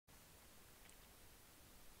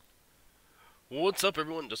What's up,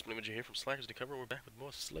 everyone? Just an image here from Slackers to cover. We're back with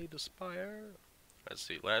more Slay the Spire. Let's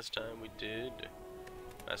see. Last one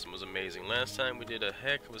was amazing. Last time we did a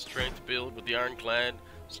heck of a strength build with the Ironclad.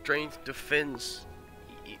 Strength defense.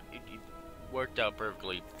 It worked out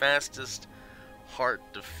perfectly. Fastest heart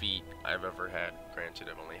defeat I've ever had. Granted,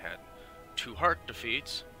 I've only had 2 heart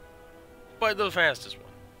defeats, but the fastest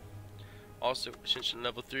one. Also, Ascension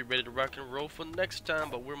level 3, ready to rock and roll for next time,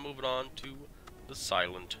 but we're moving on to the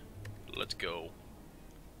Silent. Let's go.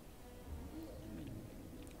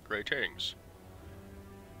 Greetings.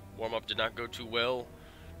 Warm-up did not go too well,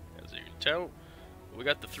 as you can tell. We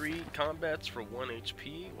got the 3 combats for 1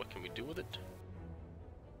 HP. What can we do with it?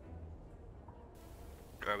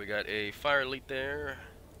 Alright, we got a fire elite there,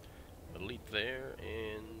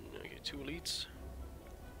 and okay, 2 elites.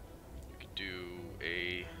 We could do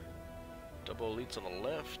a double elites on the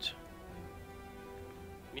left.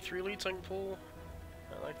 Any 3 elites I can pull?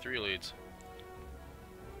 I like 3 elites.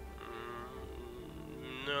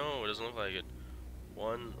 No, it doesn't look like it.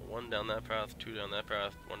 One down that path, 2 down that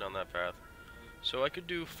path, 1 down that path. So I could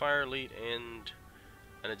do fire elite and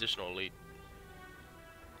an additional elite.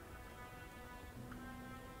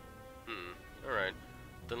 Alright.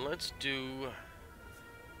 Then let's do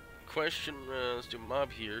let's do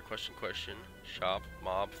mob here. Question. Shop,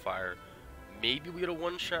 mob, fire. Maybe we get a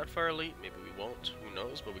 1-shot fire elite, maybe we won't, who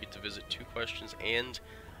knows, but we get to visit 2 questions and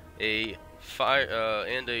a fire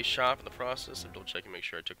and a shop in the process. I'm double checking, make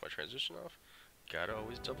sure I took my transition off. Gotta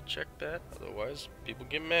always double check that, otherwise people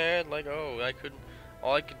get mad, like, oh,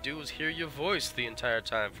 all I could do was hear your voice the entire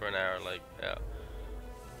time for an hour, like, yeah.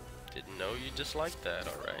 Didn't know you disliked that,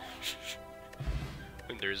 alright.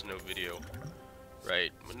 When there is no video.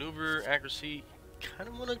 Right, maneuver, accuracy,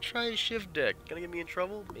 kinda wanna try a shift deck. Gonna get me in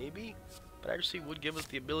trouble? Maybe? But accuracy would give us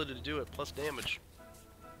the ability to do it, plus damage.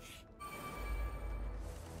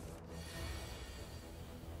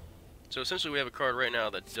 So essentially we have a card right now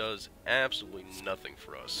that does absolutely nothing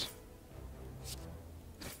for us.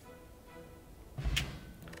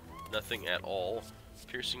 Nothing at all.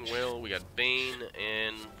 Piercing Whale, we got Bane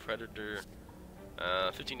and Predator.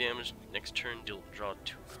 15 damage, next turn draw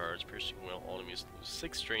 2 cards. Piercing Whale, all enemies lose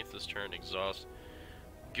 6 strength this turn, exhaust.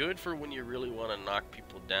 Good for when you really want to knock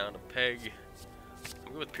people down a peg.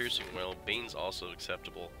 I'm good with Piercing Whale. Bane's also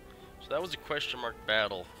acceptable. So that was a question mark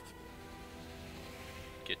battle.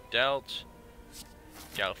 Get Doubt.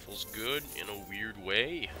 Doubtful's good in a weird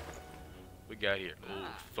way. We got here. Ooh,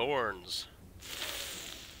 Thorns.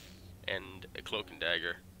 And a Cloak and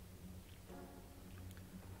Dagger.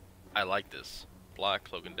 I like this. Block,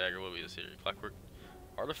 Cloak and Dagger. What is here? Clockwork.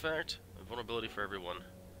 Artifact. Vulnerability for everyone.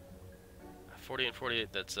 40 and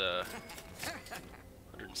 48, that's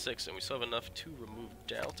 106, and we still have enough to remove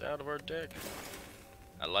Doubt out of our deck.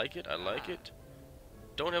 I like it,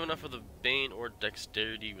 Don't have enough of the Bane or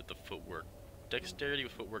Dexterity with the Footwork. Dexterity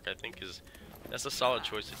with Footwork, I think, that's a solid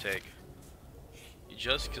choice to take.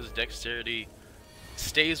 Just because Dexterity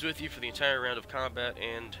stays with you for the entire round of combat,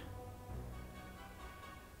 and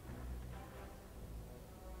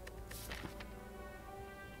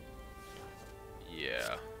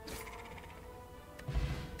yeah.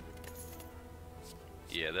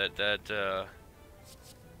 Yeah,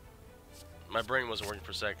 my brain wasn't working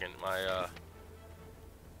for a second. My,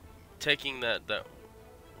 taking that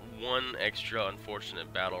 1 extra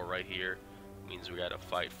unfortunate battle right here means we gotta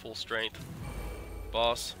fight full strength.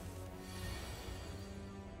 Boss.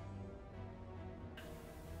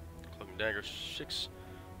 Cloak and Dagger 6.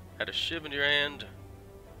 Had a Shiv in your hand.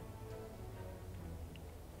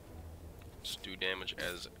 Let's do damage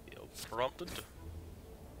as prompted.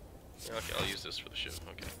 Yeah, okay, I'll use this for the Shiv.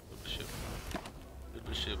 Okay, with the Shiv. With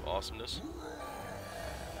the Shiv awesomeness.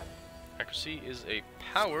 Accuracy is a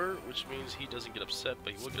power, which means he doesn't get upset,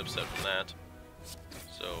 but he will get upset from that.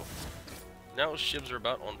 So, now Shivs are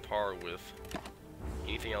about on par with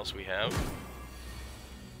anything else we have.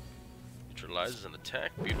 Neutralizes an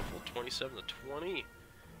attack. Beautiful. 27 to 20.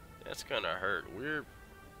 That's gonna hurt. We're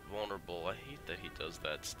vulnerable. I hate that he does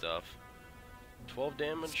that stuff. 12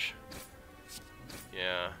 damage.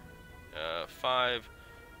 Yeah. 5,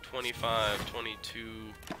 25,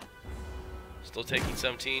 22. Still taking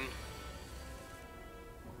 17.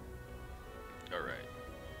 Alright.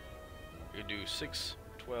 We can do 6,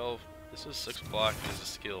 12. This is 6 block. This is a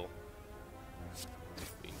skill.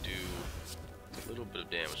 We can do a little bit of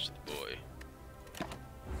damage to the boy.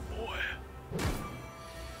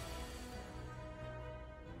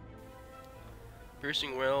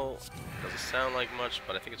 Piercing Whale doesn't sound like much,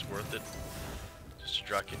 but I think it's worth it. Just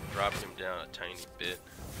drop him down a tiny bit.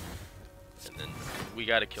 And then we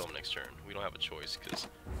gotta kill him next turn. We don't have a choice, because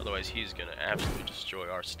otherwise he's gonna absolutely destroy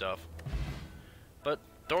our stuff. But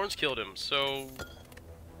Thorns killed him, so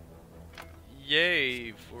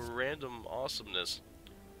yay for random awesomeness.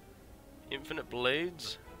 Infinite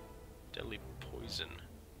Blades, Deadly Poison.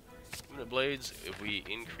 Infinite Blades, if we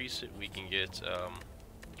increase it, we can get,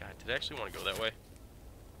 God, did I actually want to go that way?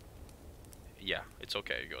 Yeah, it's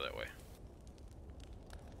okay to go that way.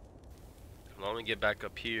 As long as we get back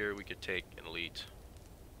up here, we could take an Elite.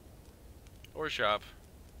 Or a shop.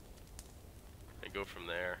 And go from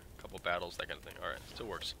there. A couple battles, that kind of thing. Alright, still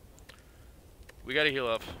works. We gotta heal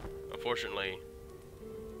up. Unfortunately,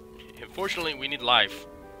 we need life.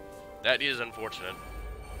 That is unfortunate.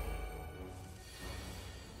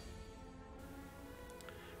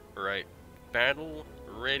 Alright, battle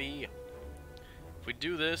ready. If we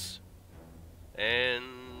do this, and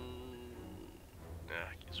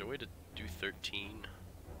is there a way to do 13?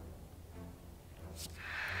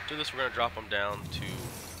 Do this, we're gonna drop them down to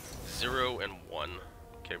 0 and 1.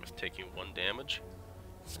 Okay, with taking 1 damage.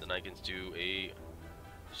 Then I can do a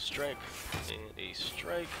strike and a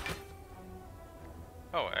strike.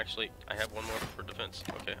 Oh, actually, I have 1 more for defense.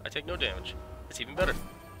 Okay, I take no damage. It's even better.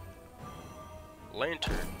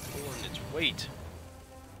 Lantern, pulling its weight.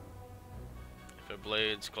 Infinite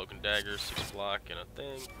Blades, Cloak and Dagger, 6 block, and a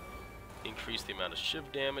thing. Increase the amount of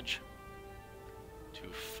shiv damage to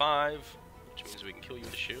 5, which means we can kill you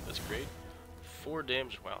with a shiv. That's great. 4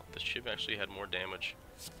 damage. Wow, the shiv actually had more damage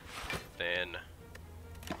than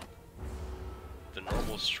the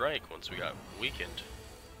normal strike once we got weakened.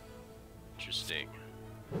 Interesting.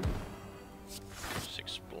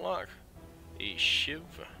 6 block. A shiv.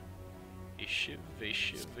 A shiv, a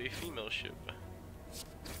shiv, a female shiv.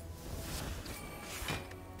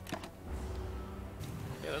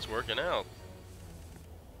 Yeah, that's working out.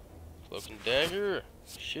 Cloak and Dagger.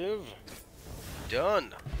 Shiv.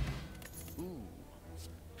 Done. Ooh.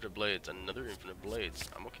 Infinite Blades. Another Infinite Blades.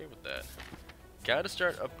 I'm okay with that. Gotta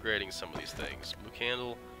start upgrading some of these things. Blue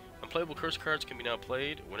Candle. Unplayable curse cards can be now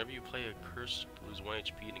played. Whenever you play a curse, lose 1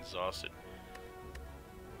 HP and exhausted.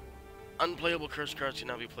 Unplayable curse cards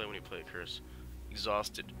cannot be played when you play a curse.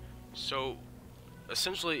 Exhausted. So,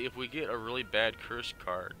 essentially, if we get a really bad curse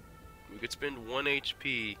card, we could spend 1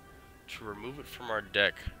 HP to remove it from our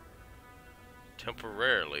deck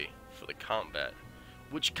temporarily for the combat,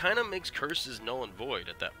 which kind of makes curses null and void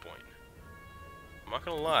at that point. I'm not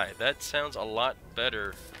gonna lie, that sounds a lot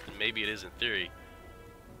better than maybe it is in theory.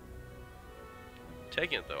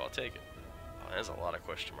 Taking it though, I'll take it. Oh, there's a lot of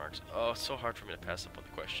question marks. Oh, it's so hard for me to pass up on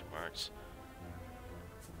the question marks.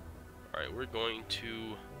 Alright, we're going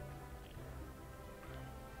to...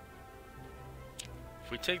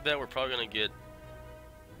 If we take that, we're probably going to get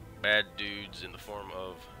bad dudes in the form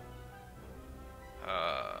of...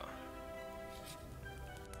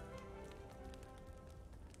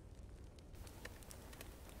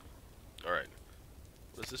 Alright.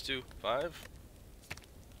 What does this do? 5?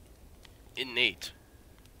 Innate.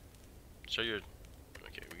 So you're...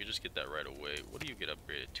 Okay, we can just get that right away. What do you get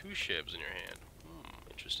upgraded? 2 shivs in your hand.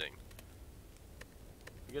 Interesting.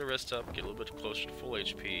 We get a rest up, get a little bit closer to full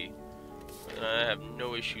HP. And I have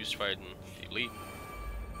no issues fighting the elite.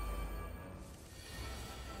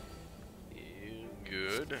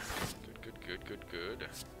 Good. Good.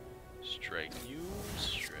 Strike you,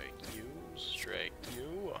 strike you, strike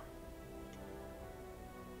you.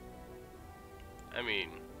 I mean,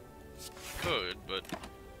 could, but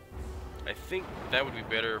I think that would be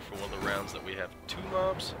better for one of the rounds that we have 2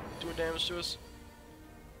 mobs doing damage to us.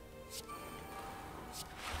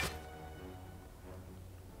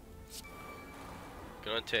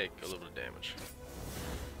 Gonna take a little bit of damage.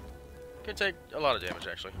 Gonna take a lot of damage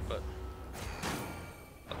actually, but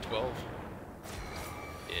a 12.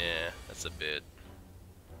 Yeah, that's a bit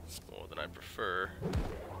more than I prefer.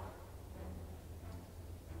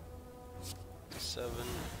 7,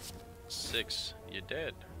 6, you're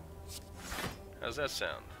dead. How's that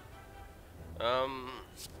sound?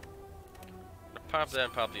 Pop that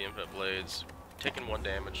and pop the Infinite Blades. Taking 1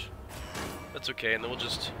 damage. That's okay, and then we'll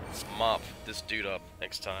just mop this dude up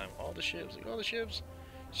next time. All the shivs, look at all the shivs.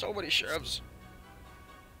 So many shivs.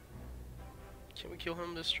 Can we kill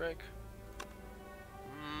him this strike?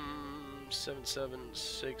 7, 7,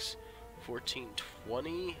 6, 14,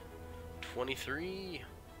 20, 23.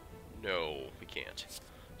 No, we can't.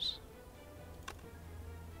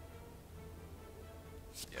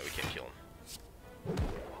 Yeah, we can't kill him.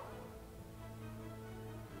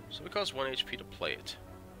 So it costs 1 HP to play it.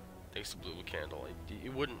 Thanks to Blue Candle.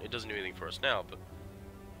 It doesn't do anything for us now, but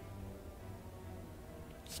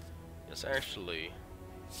let's actually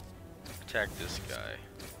attack this guy.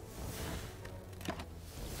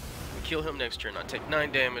 We kill him next turn. I take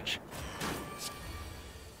 9 damage.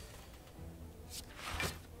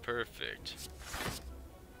 Perfect.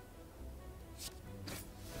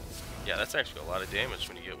 Yeah, that's actually a lot of damage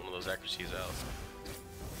when you get one of those accuracies out.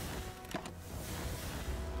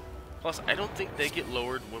 Plus, I don't think they get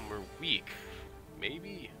lowered when we're weak.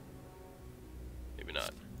 Maybe? Maybe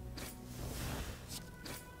not.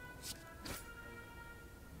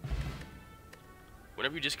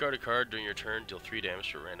 Whenever you discard a card during your turn, deal 3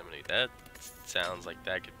 damage to a random enemy. That sounds like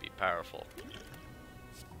that could be powerful.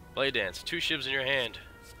 Blade Dance. 2 shivs in your hand.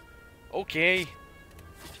 Okay.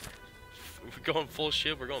 If we're going full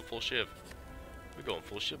shiv, we're going full shiv. We're going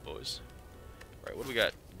full shiv, boys. Alright, what do we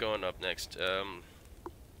got going up next?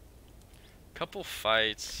 Couple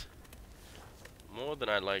fights. More than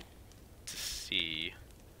I'd like to see.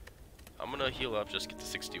 I'm gonna heal up, just get to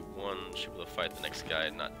 61. Should be able to fight the next guy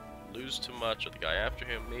and not lose too much, or the guy after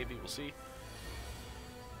him, maybe. We'll see.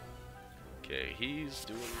 Okay, he's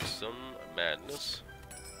doing some madness.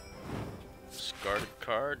 Discard a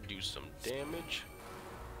card, do some damage.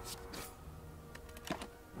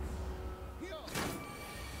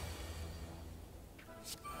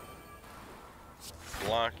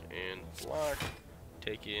 Block and block.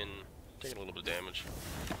 Taking a little bit of damage.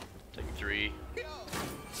 Taking 3.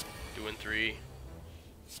 Doing 3.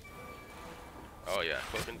 Oh yeah,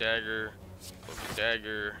 cloak and dagger. Cloak and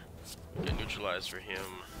dagger. Get neutralized for him.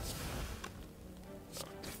 Oh.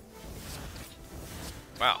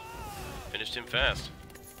 Wow. Finished him fast.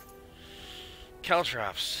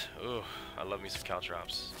 Caltrops. Oh, I love me some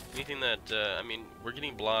caltrops. Anything that, I mean, we're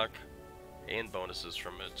getting block and bonuses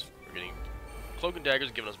from it. We're getting cloak and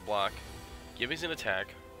daggers giving us block, giving us an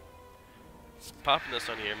attack. Popping this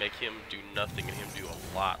on here, make him do nothing and him do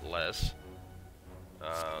a lot less.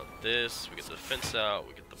 This, we get the defense out,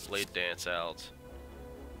 we get the blade dance out.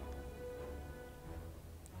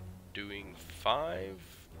 Doing 5?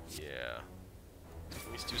 Yeah.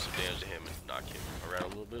 Let me do some damage to him and knock him around a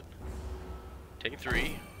little bit. Taking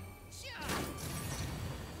 3.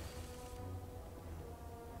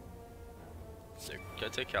 So, gotta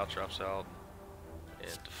take caltrops out.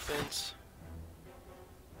 And defense.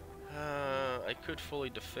 I could fully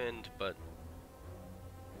defend, but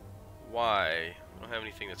why? I don't have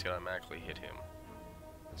anything that's gonna automatically hit him.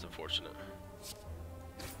 That's unfortunate.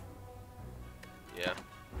 Yeah.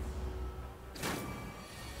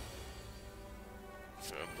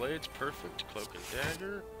 Blades, perfect. Cloak and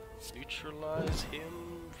dagger. Neutralize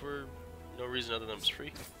him for no reason other than it's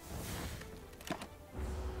free.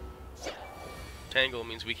 Tangle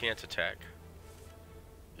means we can't attack.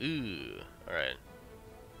 Ooh, alright.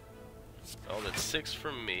 Oh, that's 6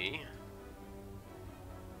 from me.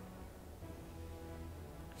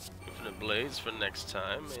 Infinite blades for next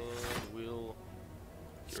time, and we'll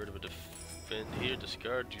get rid of a defend here.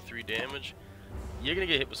 Discard, do 3 damage. You're gonna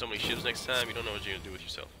get hit with so many shivs next time, you don't know what you're gonna do with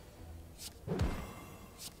yourself.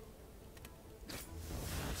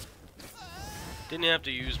 Didn't have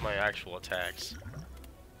to use my actual attacks.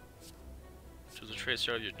 Choose a trade,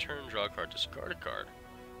 start of your turn, draw a card, discard a card.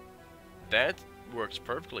 That works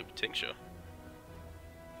perfectly with Tingsha.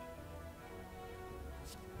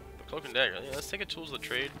 The cloak and dagger. Yeah, let's take a tools of the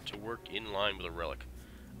trade to work in line with a relic.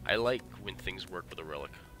 I like when things work with a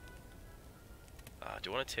relic.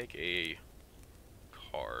 Do I want to take a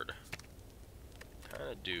card?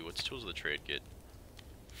 Kinda do. What's tools of the trade get?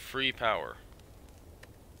 Free power.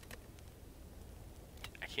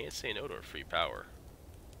 I can't say no to a free power.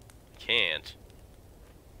 Can't.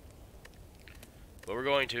 But we're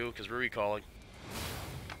going to, because we're recalling.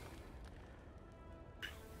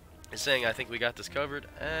 It's saying, I think we got this covered.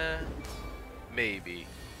 Maybe.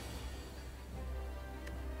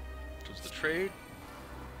 Tools of the trade.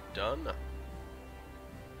 Done.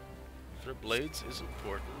 Infinite blades is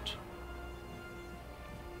important.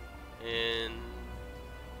 And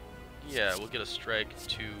yeah, we'll get a strike,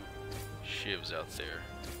 2 shivs out there.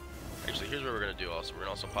 Actually, here's what we're gonna do also. We're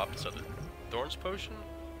gonna also pop this other Thorns potion,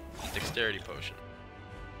 Dexterity potion.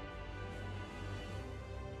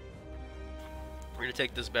 We're gonna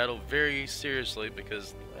take this battle very seriously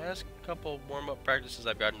because the last couple warm-up practices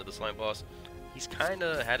I've gotten to the slime boss, he's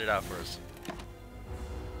kinda had it out for us.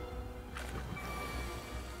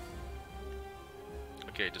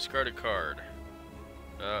 Okay, discard a card.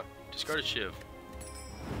 Discard a shiv.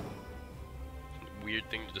 Weird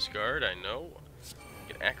thing to discard, I know.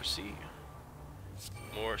 Get accuracy.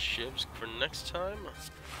 More shivs for next time.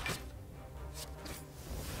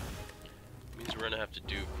 Means we're gonna have to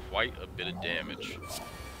do quite a bit of damage.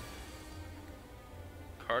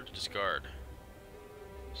 Card to discard.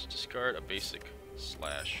 Just discard a basic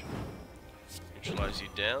slash. Neutralize you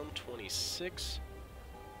down, 26.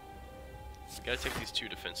 Gotta take these 2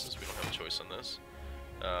 defenses, we don't have a choice on this.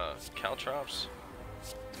 Caltrops.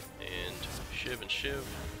 And shiv and shiv.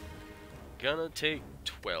 Gonna take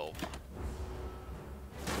 12.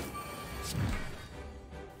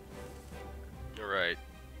 Alright,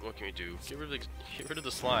 what can we do? Get rid of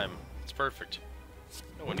the slime. It's perfect.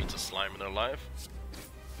 No one needs a slime in their life.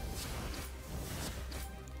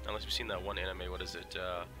 Unless you've seen that one anime, what is it?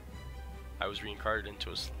 I was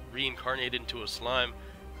reincarnated into a slime.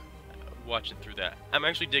 Watching through that. I'm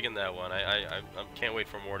actually digging that one. I can't wait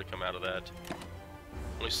for more to come out of that.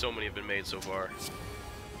 Only so many have been made so far.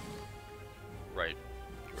 Right.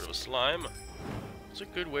 Get rid of a slime. It's a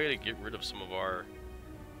good way to get rid of some of our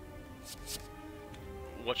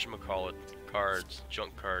whatchamacallit cards,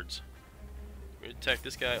 junk cards. We're gonna attack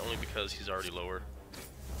this guy only because he's already lower.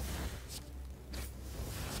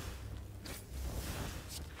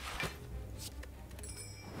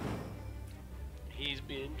 He's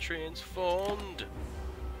been transformed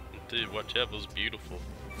into whatever's beautiful.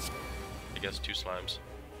 I guess 2 slimes.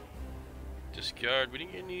 Discard. We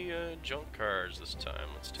didn't get any junk cards this time.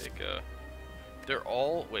 Let's take a. They're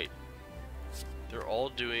all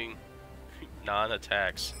doing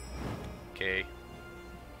non-attacks. Okay.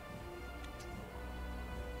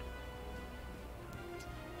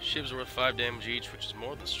 Shivs are worth 5 damage each, which is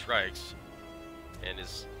more than strikes, and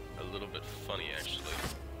is a little bit funny actually.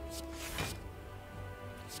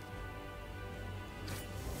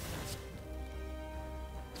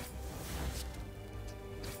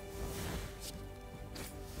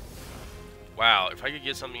 Wow, if I could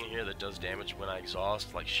get something in here that does damage when I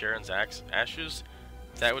exhaust, like Sharon's Ashes,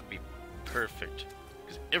 that would be perfect.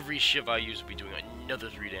 Because every shiv I use would be doing another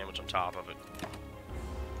 3 damage on top of it.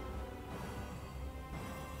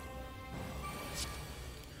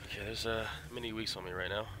 Okay, there's many weaks on me right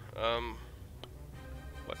now.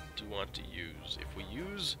 What do you want to use? If we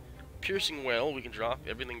use Piercing Well, we can drop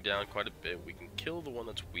everything down quite a bit. We can kill the one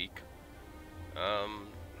that's weak.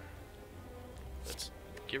 Let's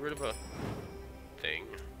get rid of a thing.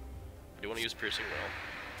 We do want to use Piercing Well.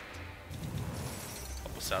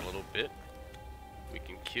 Help us out a little bit. We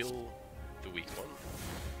can kill the weak one.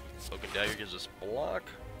 Cloak and Dagger gives us block.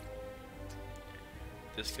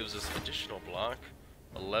 This gives us additional block.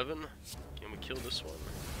 11. Can we kill this one?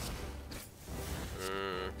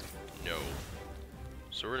 No.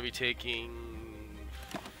 So we're going to be taking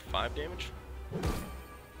 5 damage.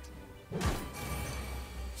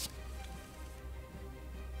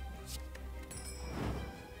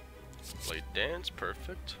 Blade Dance,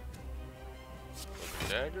 perfect.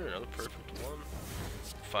 Dagger, another perfect one.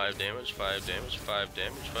 5 damage, 5 damage, 5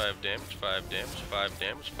 damage, 5 damage, 5 damage, 5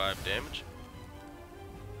 damage, 5 damage.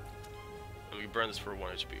 And we burn this for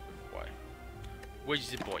 1 HP. Why? What is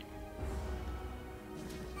the point?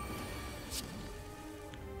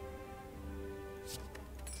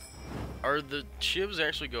 Are the shivs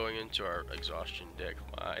actually going into our exhaustion deck?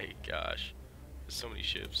 My gosh. There's so many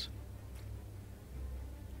shivs.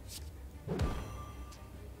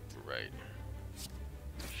 Right.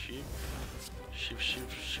 Shiv.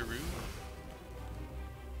 Shiroo.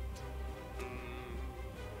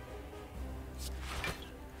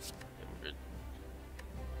 Let's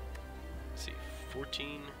see.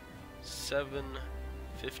 14, 7,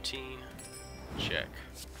 15. Check.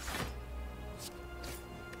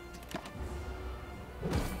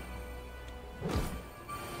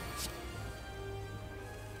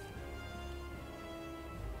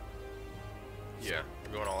 Yeah,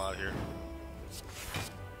 we're going all out here.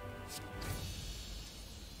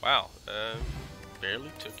 Wow, barely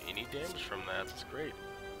took any damage from that. That's great.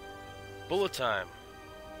 Bullet time.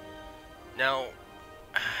 Now,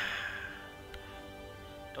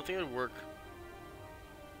 don't think it would work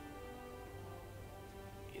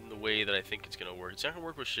in the way that I think it's going to work. It's not going to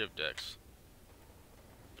work with Shiv decks.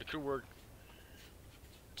 It could work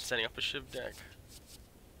setting up a Shiv deck.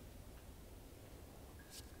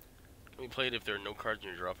 Can we play it if there are no cards in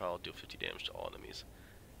your draw pile? Deal 50 damage to all enemies.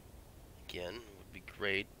 Again, would be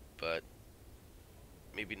great, but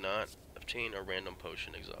maybe not. Obtain a random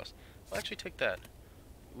potion exhaust. I'll actually take that.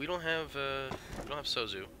 We don't have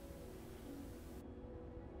Sozu.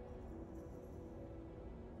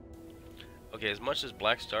 Okay, as much as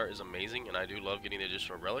Black Star is amazing, and I do love getting the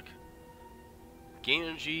additional relic, gain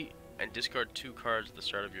energy and discard 2 cards at the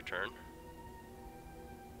start of your turn.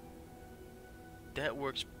 That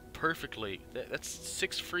works perfectly. That's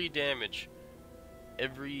 6 free damage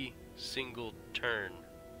every single turn.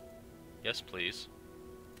 Yes, please.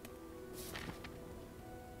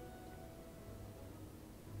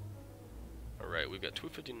 Alright, we've got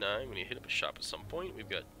 259. We need to hit up a shop at some point. We've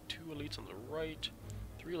got 2 elites on the right,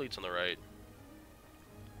 3 elites on the right.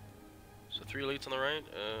 So 3 elites on the right.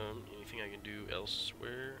 Anything I can do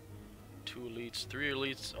elsewhere? 2 elites, 3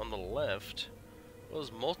 elites on the left. Well,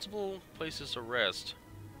 there's multiple places to rest.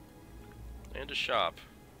 And a shop.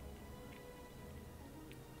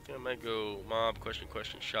 I think I might go mob, question,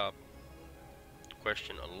 shop,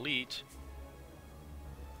 question, elite.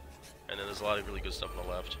 And then there's a lot of really good stuff on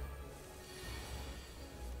the left.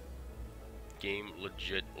 Game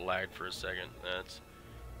legit lagged for a second. That's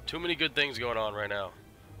too many good things going on right now.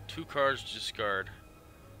 2 cards to discard.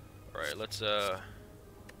 Alright, let's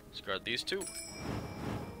discard these 2.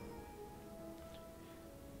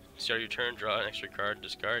 Start your turn, draw an extra card,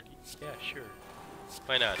 discard. Yeah, sure.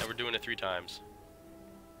 Why not? Now we're doing it 3 times.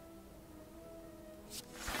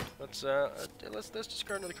 Let's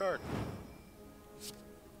discard another card.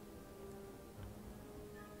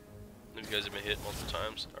 You guys have been hit multiple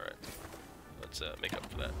times. Alright. Let's make up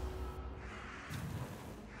for that.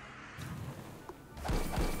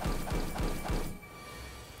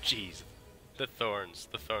 Jeez. The thorns.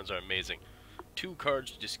 The thorns are amazing. 2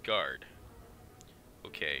 cards to discard.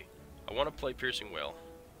 Okay. I want to play Piercing Wail.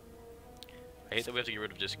 I hate that we have to get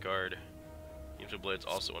rid of discard. Infinite Blade's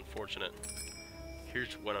also unfortunate.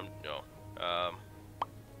 Here's what I'm... No.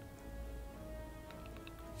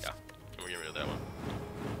 Yeah. We're getting rid of that one.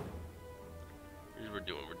 Here's what we're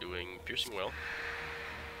doing. We're doing Piercing Wail.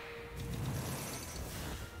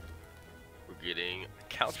 We're getting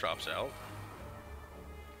Caltrops out.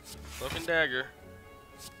 Cloak and Dagger.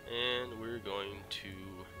 And we're going to...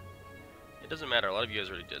 It doesn't matter. A lot of you guys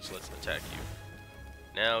are already dead, so let's attack you.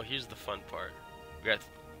 Now, here's the fun part. We got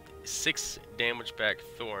 6 damage back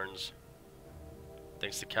thorns.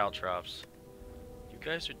 Thanks to Caltrops. You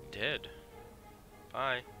guys are dead.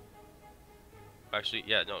 Bye. Actually,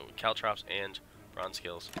 yeah, no, Caltrops and bronze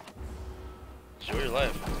skills. Enjoy your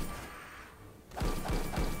life.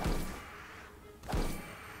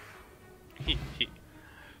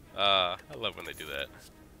 I love when they do that.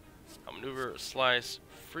 I'll maneuver, slice,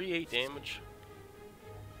 free 8 damage.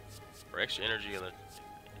 Or extra energy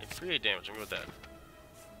and free 8 damage, I'm good with that.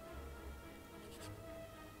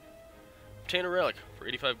 Obtain a relic for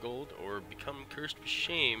 85 gold, or become cursed with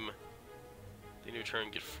shame. Then your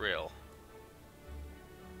turn get frail.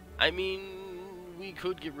 I mean, we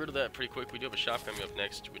could get rid of that pretty quick. We do have a shop coming up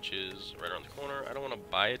next, which is right around the corner. I don't want to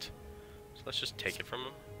buy it, so let's just take it from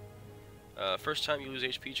him. First time you lose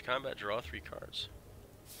HP each combat, draw 3 cards.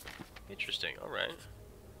 Interesting, alright.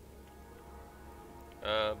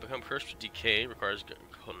 Become cursed with decay, requires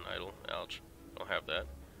golden idol. Ouch, don't have that.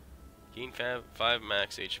 Gain 5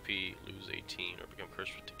 max HP, lose 18, or become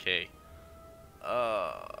cursed with decay.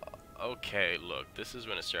 Okay, look, this is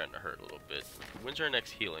when it's starting to hurt a little bit. When's our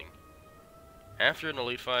next healing? After an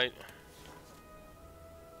elite fight?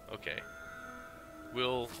 Okay.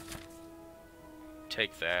 We'll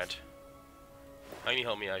take that. How can you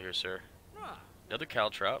help me out here, sir? Another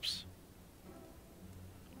Caltrops.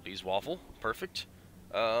 Please waffle. Perfect.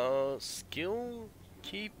 Skill,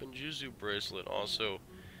 keep, and Juzu bracelet also.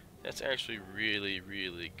 That's actually really,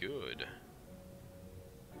 really good.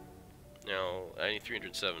 Now, I need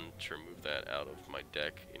 307 to remove that out of my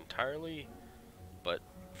deck entirely. But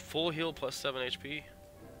full heal plus 7 HP.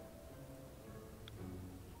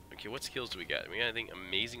 Okay, what skills do we got? We got anything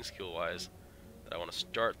amazing skill-wise that I want to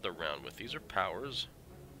start the round with. These are powers.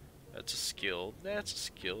 That's a skill. That's a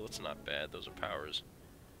skill. That's not bad. Those are powers.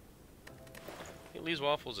 Lee's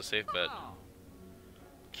Waffle is a safe bet.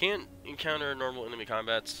 Can't encounter normal enemy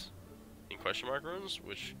combats in question mark runes,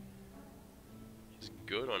 which is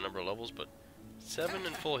good on a number of levels, but 7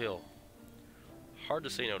 and full heal. Hard to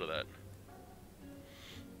say no to that.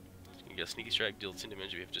 You get Sneaky Strike, deal 10 damage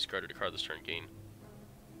if you have discarded a card this turn, gain.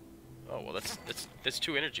 Oh well, that's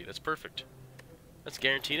 2 energy. That's perfect. That's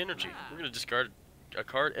guaranteed energy. We're gonna discard a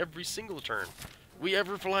card every single turn we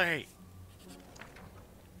ever play.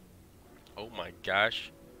 Oh my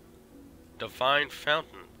gosh. Divine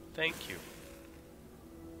Fountain. Thank you.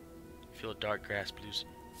 Feel a dark grasp loosen.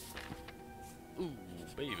 Ooh,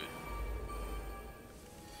 baby.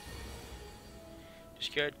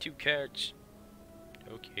 Discard 2 cards.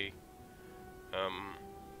 Okay.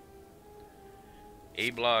 A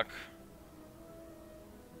block.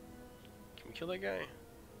 Can we kill that guy?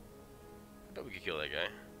 I bet we could kill that guy.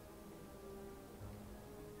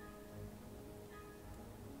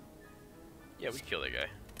 Yeah, we can kill that guy.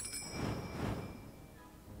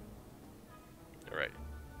 Alright.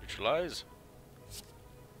 Neutralize. So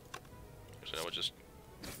now we'll just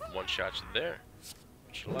one shot you there.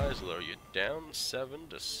 Neutralize, lower you down 7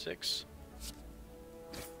 to 6.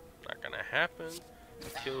 Not gonna happen.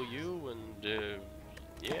 Kill you and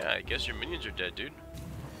yeah, I guess your minions are dead, dude.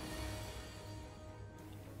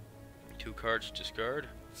 2 cards discard.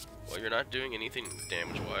 Well, you're not doing anything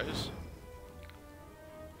damage-wise.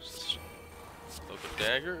 Cloak and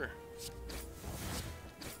dagger.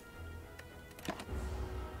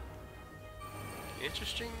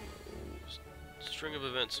 Interesting string of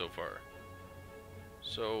events so far.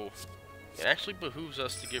 So, it actually behooves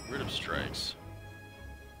us to get rid of strikes.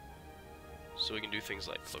 So we can do things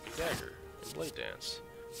like Cloak and Dagger and Blade Dance.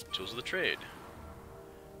 Tools of the trade.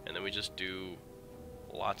 And then we just do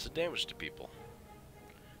lots of damage to people.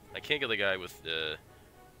 I can't kill the guy with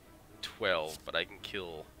 12, but I can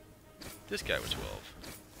kill this guy with 12.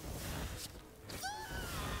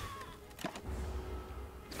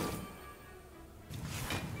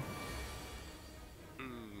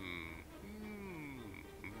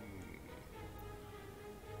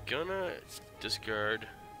 Gonna discard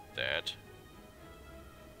that.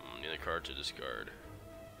 Need a card to discard.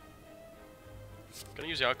 Gonna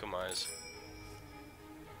use Alchemize.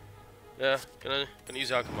 Yeah, gonna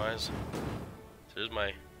use Alchemize. So there's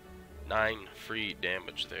my 9 free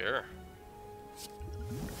damage there.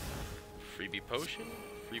 Freebie potion,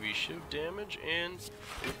 freebie shiv damage, and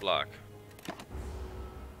a block.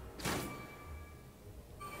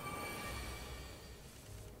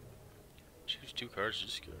 Choose 2 cards to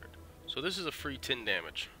discard. So this is a free 10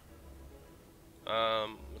 damage.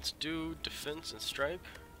 Let's do defense and strike.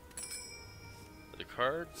 Another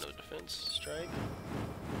card, another defense, strike.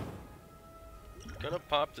 Gonna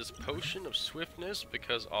pop this potion of swiftness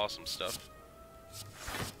because awesome stuff.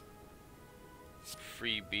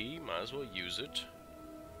 Freebie, might as well use it.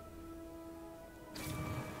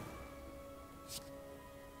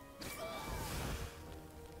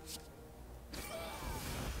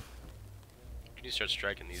 I need to start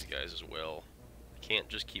striking these guys as well. I can't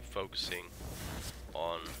just keep focusing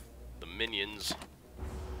on the minions.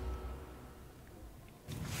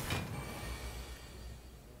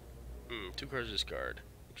 2 cards to discard.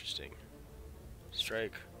 Interesting.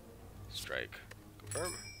 Strike. Strike.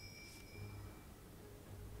 Confirm.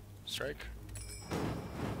 Strike.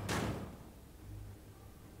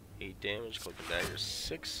 8 damage. Cloak and dagger.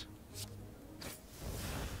 6.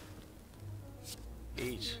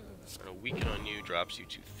 8. And a weaken on you drops you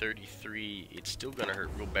to 33. It's still gonna hurt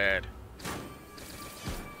real bad.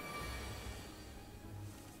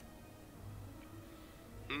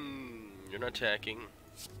 You're not attacking.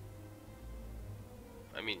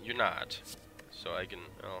 I mean, you're not. So I can,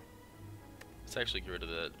 well, let's actually get rid of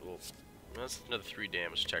that. Well, that's another 3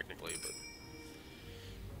 damage technically, but...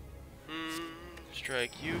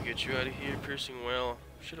 strike you, get you out of here. Piercing well.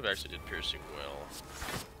 Should have actually did piercing well.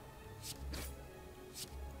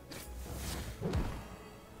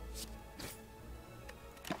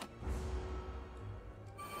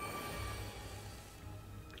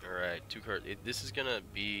 Alright, 2 cards. This is gonna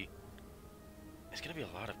be... It's gonna be a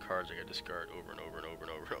lot of cards I gotta discard over and over and over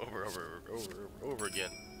and over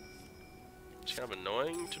again. It's kind of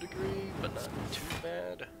annoying to a degree, but not too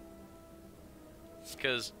bad.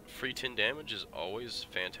 Because free 10 damage is always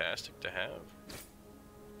fantastic to have.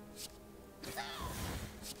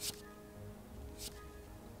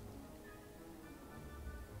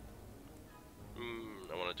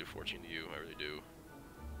 I want to do 14 to you, I really do.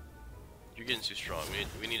 You're getting too strong.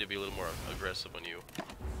 We need to be a little more aggressive on you.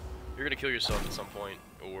 You're gonna kill yourself at some point,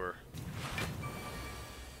 or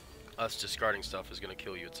us discarding stuff is gonna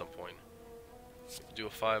kill you at some point. We'll do a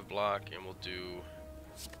 5 block, and we'll do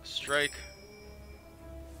a strike.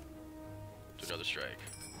 Do another strike.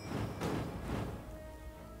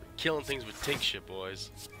 We're killing things with Tingsha, boys.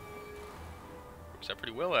 Works out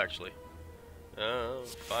pretty well, actually.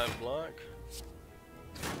 5 block.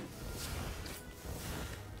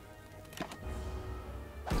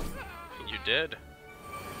 You're dead.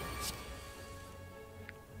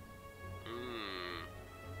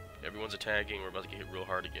 Everyone's attacking, we're about to get hit real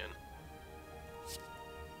hard again.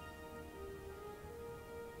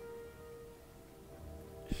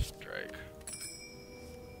 Strike.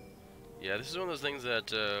 Yeah, this is one of those things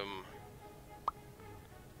that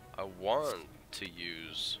I want to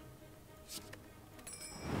use.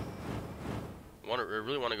 I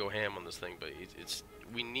really want to go ham on this thing, but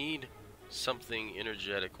we need something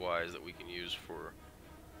energetic-wise that we can use for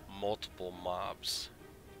multiple mobs.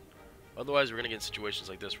 Otherwise, we're gonna get in situations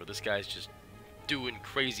like this where this guy's just doing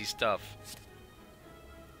crazy stuff.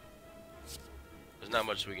 There's not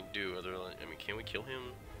much we can do other than, I mean, can we kill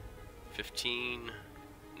him? 15?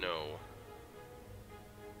 No.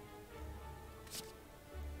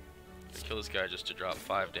 Gonna kill this guy just to drop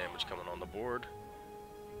 5 damage coming on the board.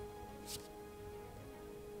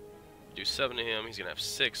 Do 7 to him, he's gonna have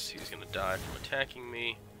 6. He's gonna die from attacking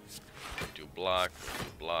me. Do block, do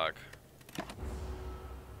block.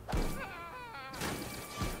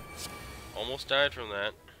 Almost died from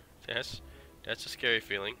that. That's a scary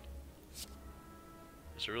feeling.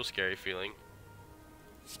 It's a real scary feeling.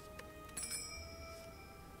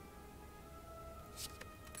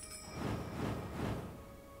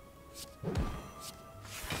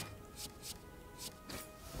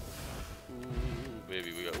 Ooh,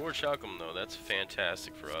 baby, we got Orchalcum though. That's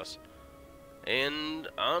fantastic for us. And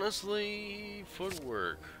honestly,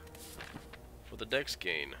 footwork for the dex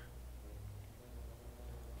gain.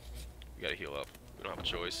 We gotta heal up. We don't have a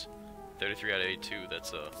choice. 33 out of 82.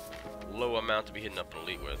 That's a low amount to be hitting up an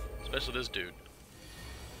elite with, especially this dude.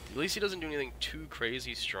 At least he doesn't do anything too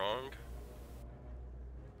crazy strong.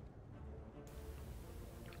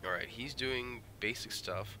 Alright, he's doing basic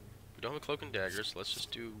stuff. We don't have a cloak and dagger, so let's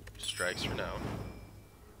just do strikes for now.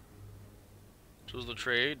 Tools of the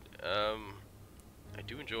trade. I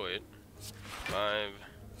do enjoy it. 5,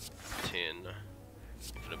 10,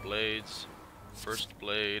 infinite blades, first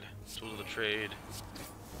blade, tools of the trade.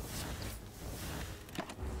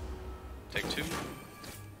 Take 2.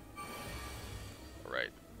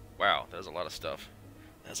 Alright. Wow, that's a lot of stuff.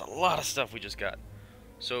 That's a lot of stuff we just got.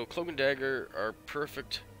 So, cloak and dagger are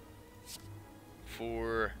perfect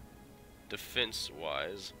for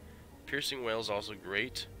defense-wise. Piercing wail is also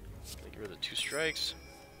great. Get rid of the 2 strikes.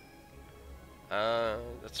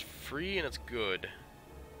 That's free and it's good.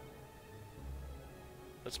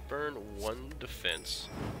 Let's burn 1 defense.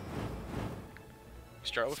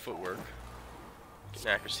 Start with footwork. Get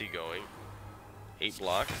an accuracy going. 8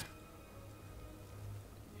 block.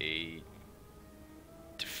 A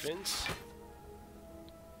defense.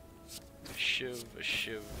 A shiv.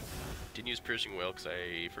 Didn't use piercing wail because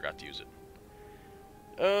I forgot to use it.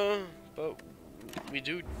 But we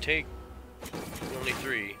do take only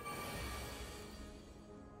 3.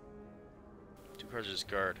 2 cards to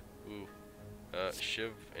discard. Ooh.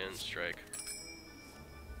 Shiv and strike.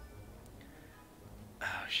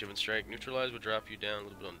 Shiv and strike. Neutralize would drop you down a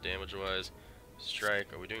little bit on damage wise.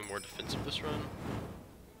 Strike. Are we doing more defensive this run?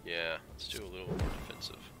 Yeah, let's do a little more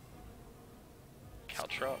defensive.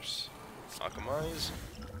 Caltrops. Alchemize.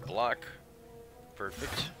 Block.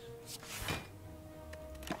 Perfect.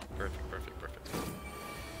 Perfect.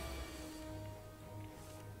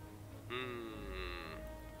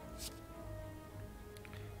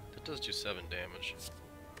 That does do 7 damage.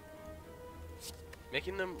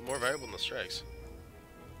 Making them more valuable than the strikes.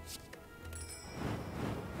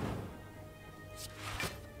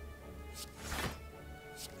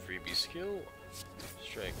 Freebie skill.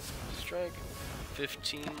 Strike.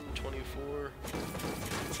 15, 24.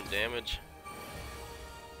 Some damage.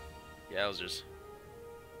 Yowzers.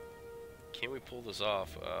 Can we pull this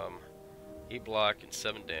off? 8 block and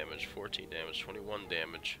 7 damage, 14 damage, 21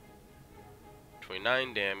 damage,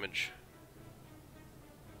 29 damage,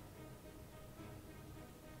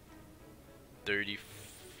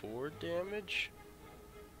 34 damage.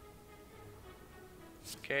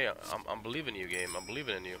 Okay, I'm believing you, game. I'm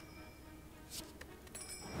believing in you.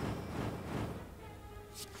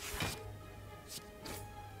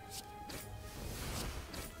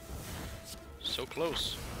 So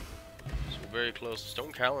close. So very close.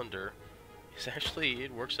 Stone Calendar is actually,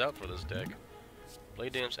 it works out for this deck.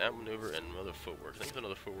 Blade Dance, Outmaneuver, and another footwork. I think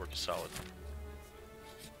another footwork is solid.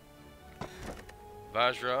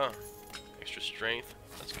 Vajra, extra strength.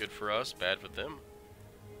 That's good for us, bad for them.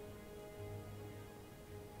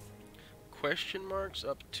 Question marks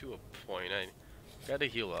up to a point. I gotta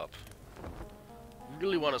heal up.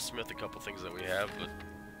 Really want to smith a couple things that we have, but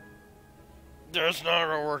that's not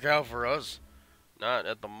gonna work out for us. Not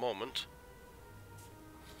at the moment.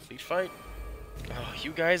 Elite fight? Oh,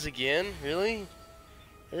 you guys again? Really?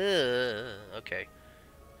 Okay.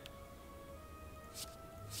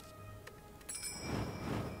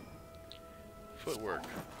 Footwork.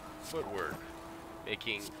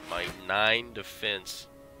 Making my 9 defense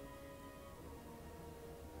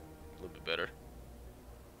a little bit better.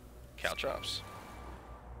 Caltrops.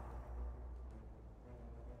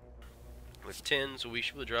 With 10, so we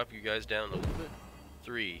should be able to drop you guys down a little bit.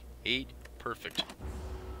 3, 8, perfect.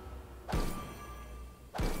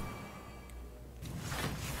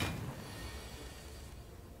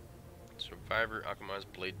 Survivor, Alchemized,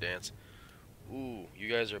 Blade Dance. Ooh, you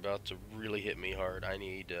guys are about to really hit me hard. I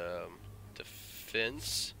need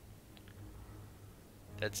defense.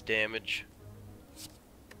 That's damage.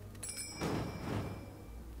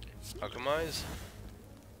 Alchemize.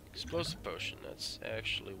 Explosive Potion. That's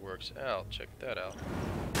actually works out. Check that out.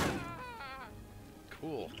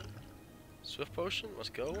 Cool. Swift Potion. Let's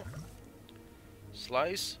go.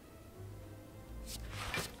 Slice.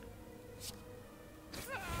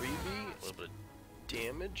 Freebie. A little bit of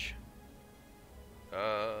damage.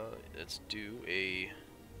 Let's do a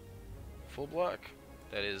full block.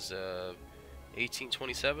 That is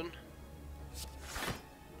 1827.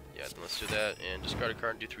 Yeah, then let's do that and discard a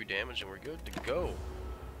card and do 3 damage, and we're good to go.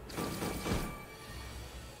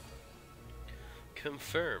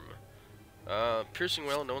 Confirm. Piercing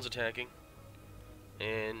well, no one's attacking.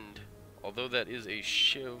 And although that is a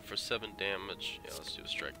shiv for 7 damage, yeah, let's do a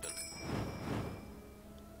strike then.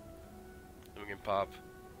 Then we can pop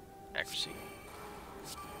accuracy,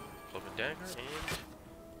 cloak and dagger, and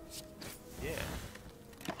yeah,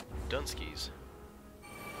 Dunskies.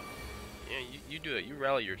 Yeah, you do it. You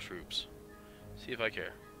rally your troops. See if I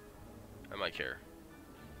care. I might care.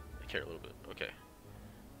 I care a little bit. Okay.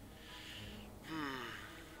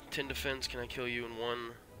 10 defense. Can I kill you in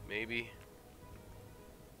 1? Maybe.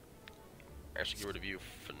 Actually, get rid of you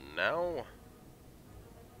for now.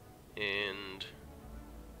 And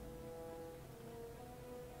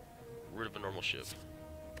rid of a normal shiv.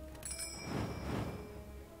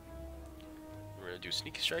 We're gonna do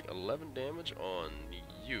sneaky strike, 11 damage on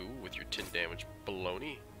you with your 10 damage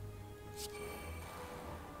baloney.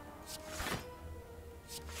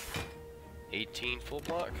 $18 full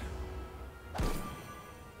block.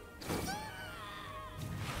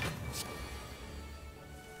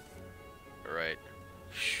 Alright.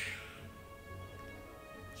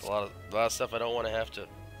 A lot of stuff I don't want to have to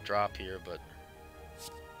drop here, but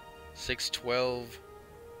 612.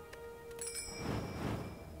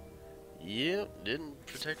 Yep, didn't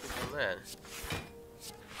protect me from that.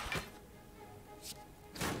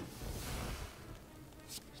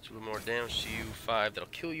 Let's do a little more damage to you. 5, that'll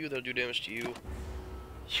kill you, that'll do damage to you.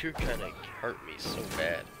 You're gonna hurt me so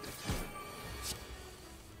bad.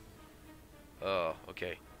 Oh,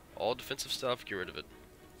 okay. All defensive stuff, get rid of it.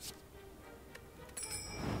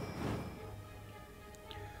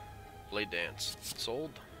 Blade Dance.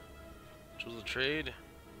 Sold. Choose the trade.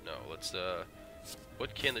 No, let's,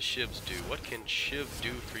 what can the shivs do? What can shiv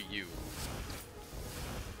do for you?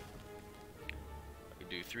 I can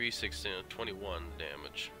do 3, 6, 21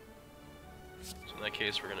 damage. So in that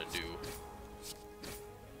case, we're gonna do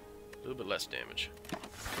a little bit less damage.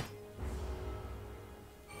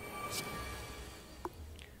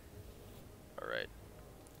 Alright.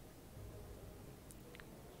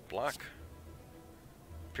 Block.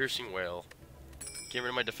 Piercing Whale. Getting rid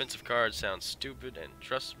of my defensive card sounds stupid, and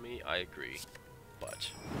trust me, I agree. But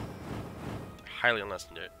highly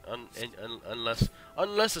unnecessary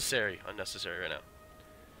right now.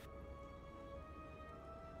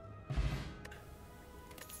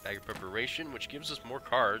 Bag of Preparation, which gives us more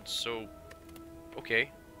cards, so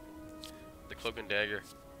okay. The Cloak and Dagger.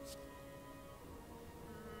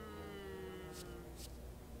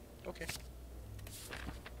 Okay.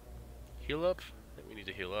 Heal up? I think we need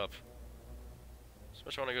to heal up.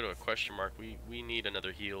 Especially when I go to a question mark, we need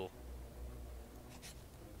another heal.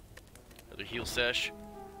 Another heal sesh.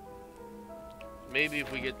 Maybe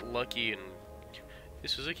if we get lucky and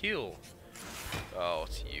this is a heal. Oh,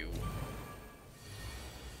 it's you.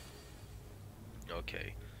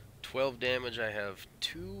 Okay. 12 damage. I have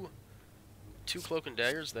two Cloak and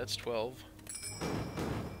Daggers. That's 12. As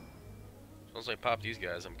long as I pop these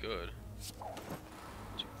guys, I'm good.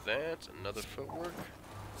 Do that. Another footwork.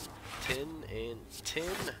 10 and 10.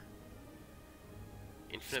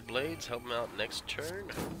 Infinite Blades. Help him out next turn.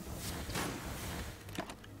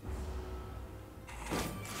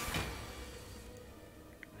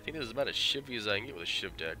 I think this is about as shivy as I can get with a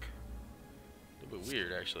shiv deck. A little bit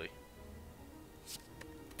weird, actually.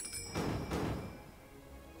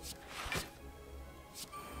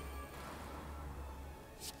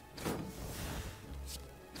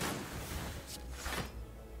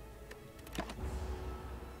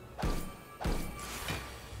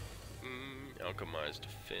 Alchemized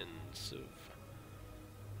defensive.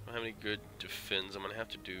 I don't have any good defense. I'm gonna have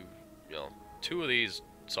to do, you know, 2 of these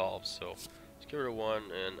solves. So let's get rid of 1,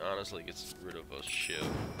 and honestly, gets rid of a shiv.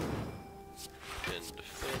 And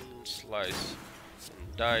defend, slice,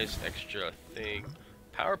 and dice, extra thing.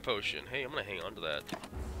 Power potion. Hey, I'm gonna hang on to that.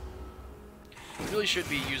 We really should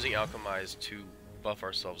be using alchemized to buff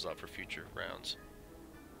ourselves up for future rounds.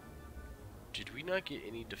 Did we not get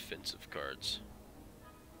any defensive cards?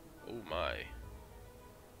 Oh my.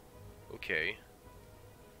 Okay.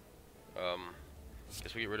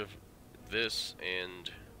 Guess we get rid of this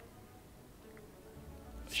and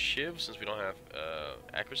a shiv since we don't have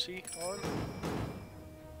accuracy on.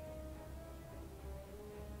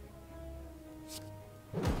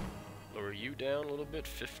 Lower you down a little bit,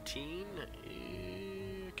 15.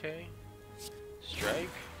 Okay. Strike.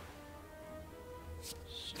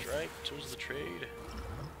 Strike. Choose the trade.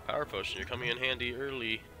 Power potion. You're coming in handy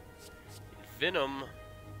early. Venom.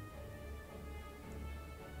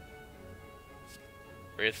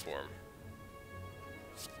 Wraith form.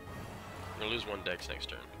 We're gonna lose 1 dex next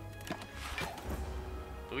turn.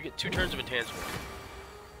 But we get 2 turns of intangible.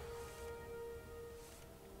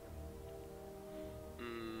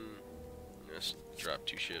 Let's drop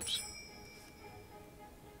 2 ships.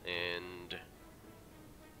 And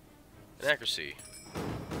an accuracy.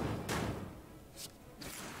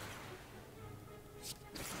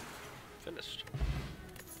 Finished.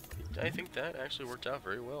 I think that actually worked out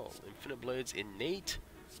very well. Infinite Blades innate.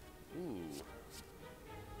 Ooh.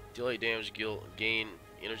 Deal 8 damage, gain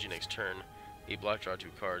energy next turn. 8 block, draw 2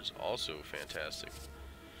 cards. Also fantastic.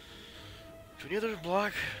 Do any other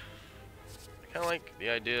block? I kind of like the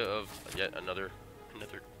idea of yet another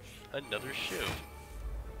shiv.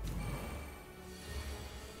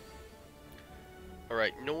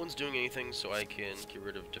 Alright, no one's doing anything, so I can get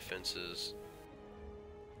rid of defenses.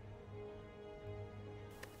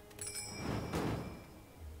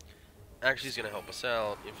 Actually, he's gonna help us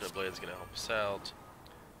out. Infinite Blade's gonna help us out.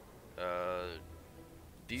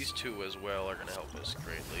 These 2 as well are gonna help us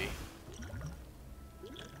greatly.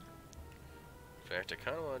 In fact, I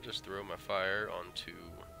kind of want to just throw my fire onto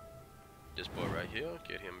this boy right here.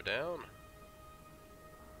 Get him down.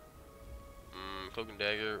 Cloak and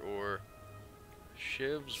dagger or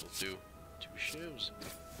shivs. We'll do 2 shivs.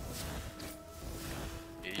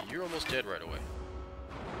 Yeah, you're almost dead right away.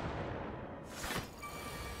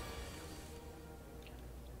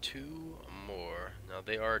 2 more. Now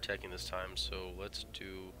they are attacking this time, so let's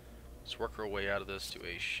work our way out of this to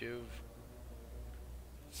a shiv.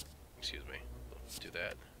 Excuse me. Let's do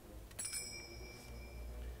that.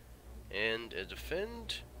 And a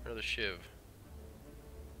defend, another shiv.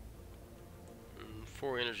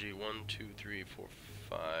 4 energy, 1, 2, 3, 4,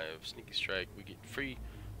 5. Sneaky strike. We get free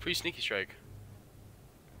sneaky strike.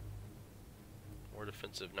 More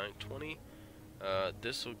defensive, 920.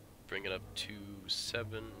 This will bring it up to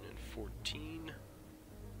 7 and 14.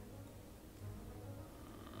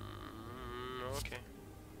 Okay.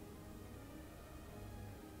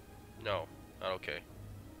 No, not okay.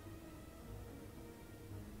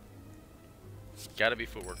 Gotta be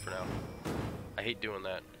footwork for now. I hate doing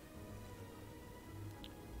that.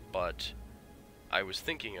 But I was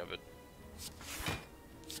thinking of it.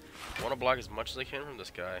 I want to block as much as I can from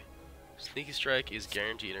this guy. Sneaky strike is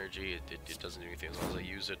guaranteed energy. It doesn't do anything as long as I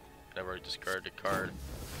use it. Never discard a card.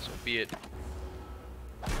 So be it.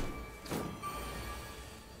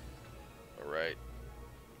 Alright.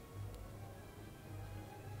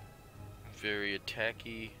 Very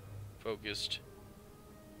attacky, focused.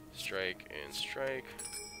 Strike and strike.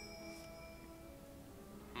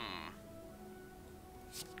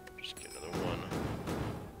 Just get another 1.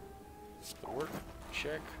 Footwork.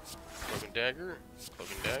 Check. Cloak and dagger. Cloak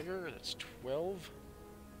and dagger. That's 12.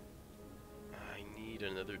 I need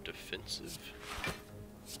another defensive.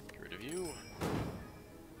 Get rid of you.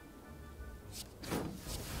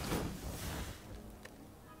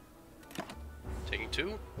 Taking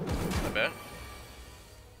 2. Not bad.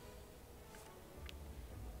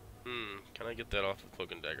 Can I get that off of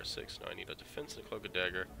Cloak and Dagger 6? No, I need a defense and a Cloak and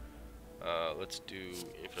Dagger. Let's do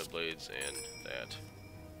Infinite Blades and that.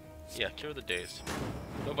 Yeah, Cure the Dazed.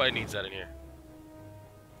 Nobody needs that in here.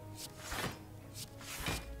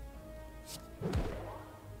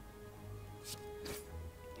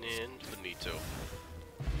 And Benito.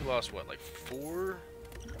 You lost what, like 4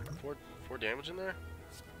 damage in there?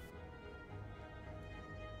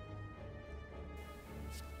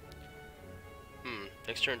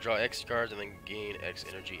 Next turn, draw X cards and then gain X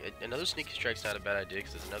energy. Another sneaky strike's not a bad idea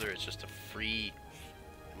because it's just a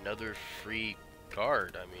another free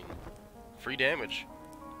card. I mean, free damage.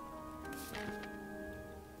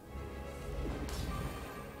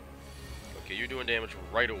 Okay, you're doing damage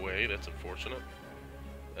right away. That's unfortunate.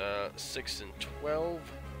 6 and 12.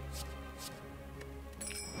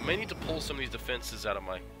 I may need to pull some of these defenses out of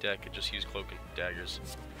my deck and just use Cloak and Daggers.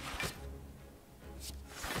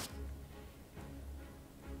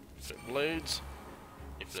 Infinite Blades.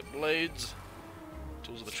 Infinite Blades.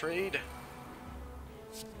 Tools of the trade.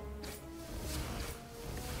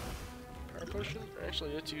 Power Potion?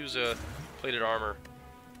 Actually, let's use Plated Armor.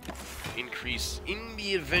 Increase in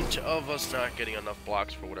the event of us not getting enough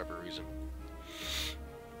blocks for whatever reason.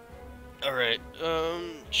 Alright,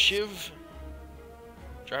 Shiv.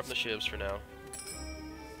 Dropping the Shivs for now.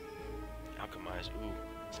 Alchemize. Ooh,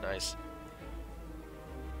 it's nice.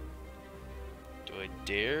 Do I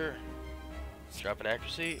dare drop an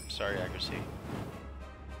accuracy? Sorry, accuracy.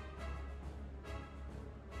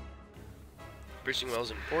 Piercing Well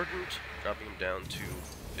is important. Dropping him down to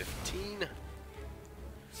 15.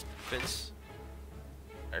 Fence.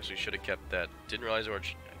 Actually, should have kept that. Didn't realize I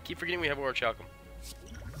keep forgetting we have Orichalcum.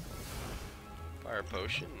 Fire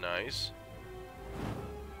Potion, nice.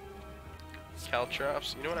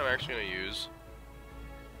 Caltrops. You know what I'm actually gonna use?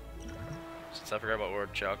 Since I forgot about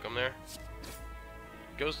word Chalcum there.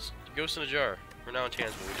 Ghost in a jar. We're now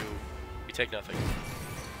intangible. We take nothing.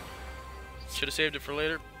 Should have saved it for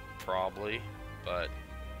later, probably, but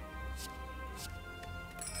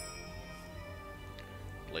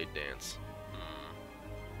Blade Dance.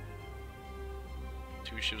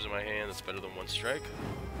 2 shivs in my hand. That's better than 1 strike.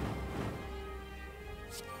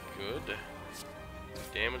 Good.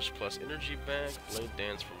 Damage plus energy back. Blade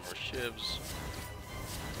Dance for more shivs.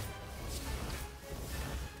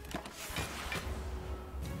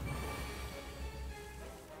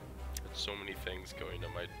 So many things going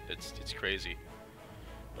on. It's crazy.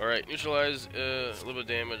 All right, neutralize. A little bit of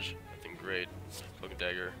damage. Nothing great. Cloak and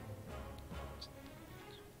dagger.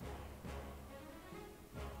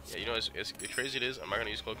 Yeah, you know as crazy it is. I'm not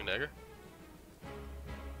gonna use cloak and dagger.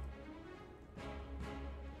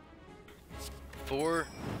 4.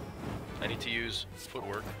 I need to use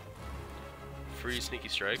footwork. Free sneaky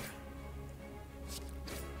strike.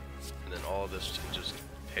 And then all of this to just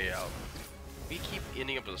pay out. We keep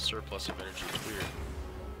ending up with a surplus of energy. It's weird.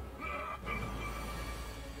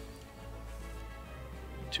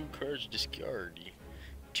 2 cards discard.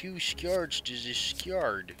 2 cards to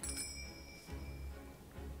discard.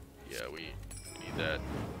 Yeah, we need that.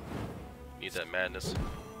 Need that madness.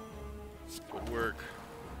 Footwork.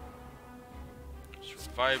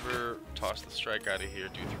 Survivor. Toss the strike out of here.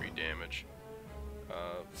 Do 3 damage.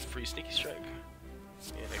 Free sneaky strike.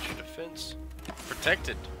 And extra defense.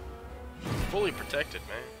 Protected. Fully protected,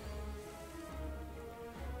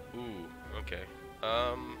 man. Ooh, okay.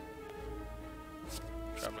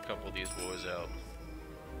 Dropping a couple of these boys out.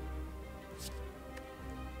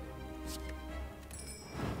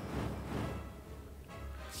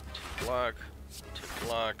 Block, tip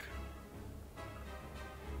block,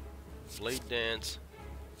 Blade Dance.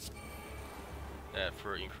 That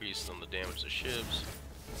for increase on the damage to shivs.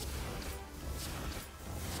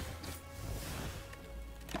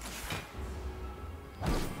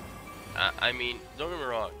 I mean, don't get me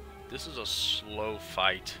wrong. This is a slow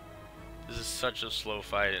fight. This is such a slow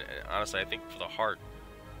fight, and honestly, I think for the heart,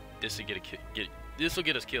 this will get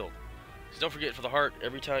us killed. Because don't forget, for the heart,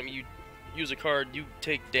 every time you use a card, you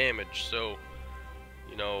take damage. So,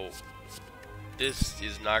 you know, this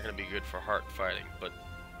is not going to be good for heart fighting. But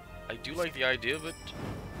I do like the idea of it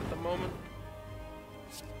at the moment.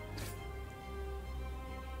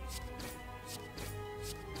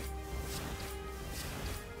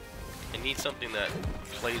 I need something that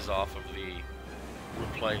plays off of the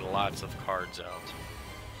we're playing lots of cards out.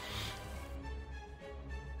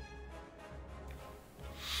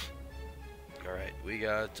 Alright, we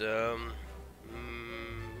got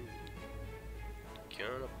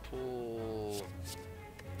gonna pull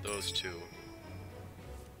those 2.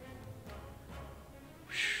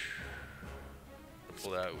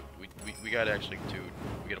 Pull that. We gotta actually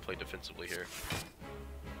we gotta play defensively here.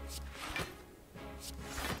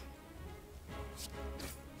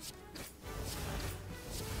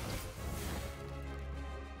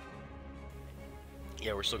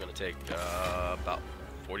 Yeah, we're still gonna take about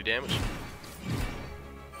 40 damage.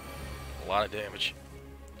 A lot of damage.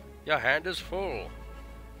 Your hand is full.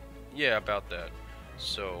 Yeah, about that.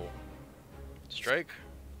 So, strike.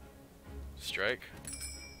 Strike.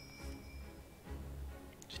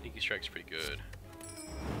 Sneaky strike's pretty good.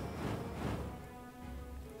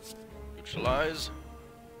 Neutralize.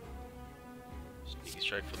 Sneaky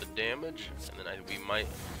strike for the damage, and then we might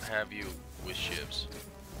have you with shivs.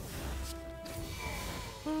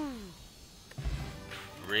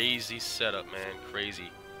 Crazy setup, man. Crazy.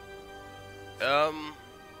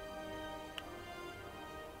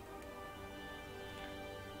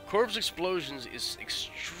 Corpse Explosions is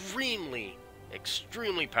extremely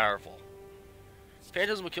powerful.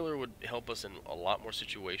 Phantasmal Killer would help us in a lot more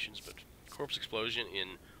situations, but Corpse Explosion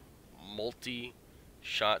in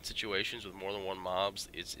multi-shot situations with more than 1 mobs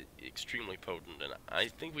is extremely potent, and I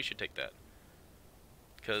think we should take that.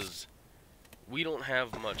 Because we don't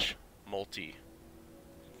have much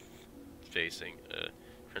multi-facing.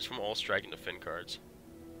 Transform all strike and defend cards.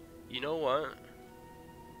 You know what?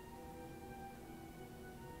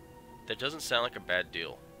 That doesn't sound like a bad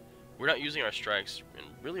deal. We're not using our strikes and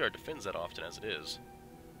really our defends that often as it is.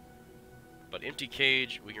 But Empty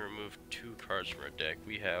Cage, we can remove 2 cards from our deck.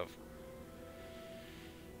 We have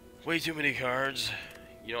way too many cards.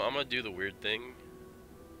 You know, I'm going to do the weird thing.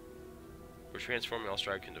 We're transforming all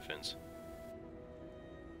strike and defense.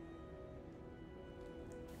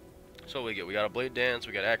 So we got a Blade Dance,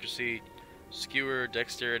 we got Accuracy, Skewer,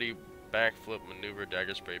 Dexterity, Backflip, Maneuver,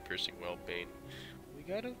 Dagger Spray, Piercing Well, Bane. We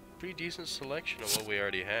got a pretty decent selection of what we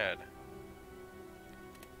already had.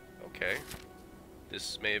 Okay.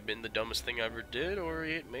 This may have been the dumbest thing I ever did, or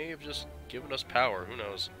it may have just given us power. Who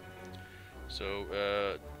knows?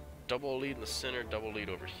 So, double lead in the center, double lead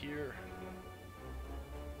over here.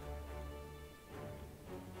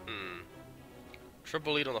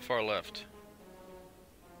 Triple lead on the far left.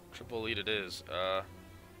 Triple lead it is.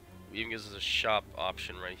 Even gives us a shop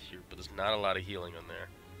option right here, but there's not a lot of healing on there.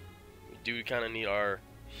 We do kind of need our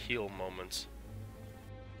heal moments.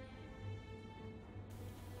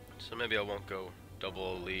 So maybe I won't go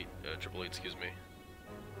triple elite, excuse me.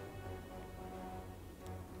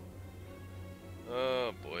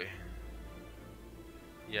 Oh boy.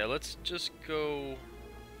 Yeah, let's just go.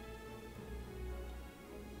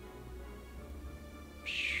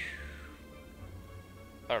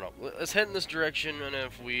 I don't know. Let's head in this direction, and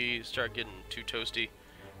if we start getting too toasty,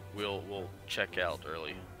 we'll check out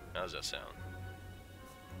early. How does that sound?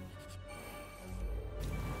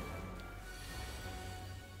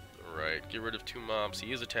 Alright, get rid of 2 mobs.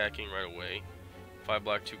 He is attacking right away. 5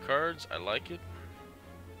 black, 2 cards. I like it.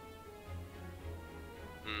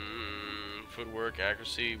 Footwork,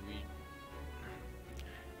 accuracy.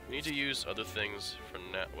 We need to use other things for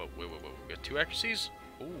now. Wait. We got 2 accuracies?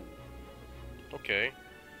 Ooh. Okay.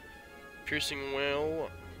 Piercing well.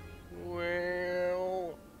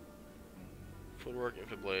 Footwork,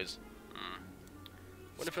 infinite blades.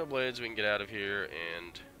 One infinite blades, we can get out of here,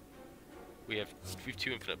 and we have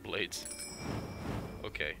 2 infinite blades.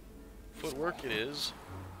 Okay. Footwork it is.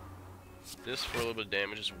 This for a little bit of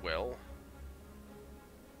damage as well.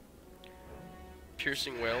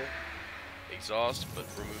 Piercing well. Exhaust, but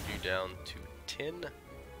remove you down to 10.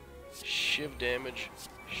 Shiv damage.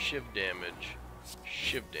 Shiv damage.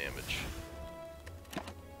 Shiv damage.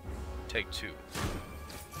 Take 2.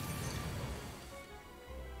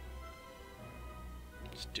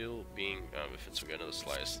 Still being if it's we got another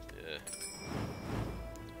slice.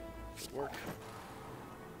 Work.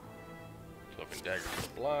 Cloak dagger for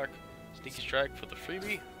the block. Sneaky strike for the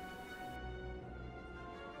freebie.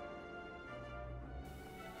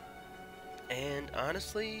 And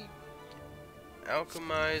honestly,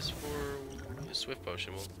 alchemize for a swift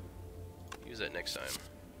potion. We'll use that next time.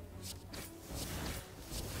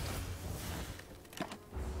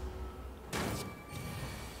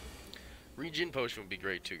 Regen potion would be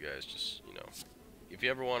great too, guys. Just, you know, if you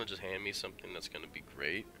ever want to just hand me something that's going to be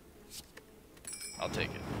great, I'll take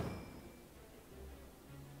it.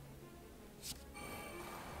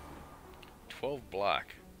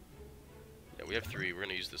 Black. Yeah, we have 3. We're going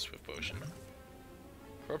to use this swift potion.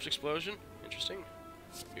 Corpse explosion. Interesting.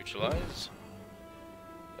 Neutralize.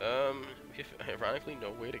 Ironically,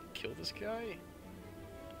 no way to kill this guy.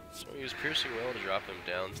 So we use piercing well to drop him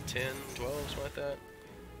down to 10, 12, something like that.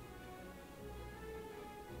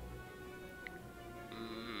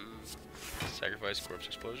 Sacrifice corpse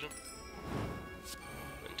explosion.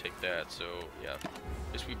 And take that, so yeah.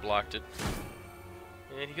 At least we blocked it.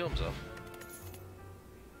 And he killed himself.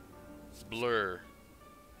 Blur.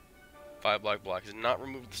 5 black block. Does not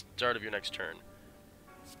remove the start of your next turn.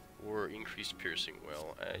 Or increased piercing.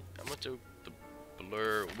 Well, I'm going to do the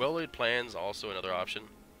blur. Well-laid plans, also another option.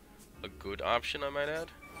 A good option, I might add.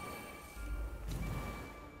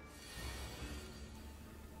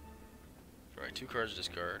 Alright, 2 cards to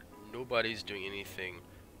discard. Nobody's doing anything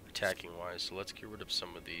attacking-wise, so let's get rid of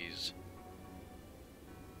some of these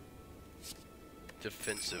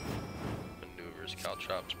defensive maneuvers.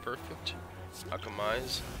 Caltrops, perfect.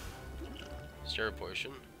 Alchemize. Stereo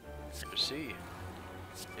potion. Accuracy.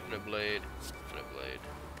 Infinite blade. Infinite blade.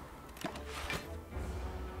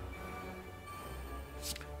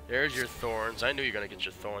 There's your thorns. I knew you were gonna get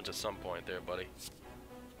your thorns at some point there, buddy.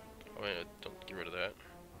 Oh wait, don't get rid of that.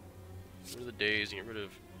 Get rid of the days and get rid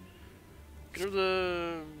of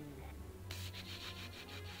the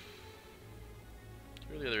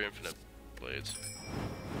other infinite blades.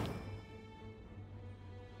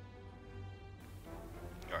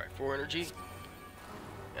 Alright, 4 energy.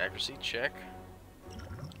 Accuracy, check.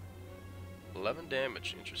 11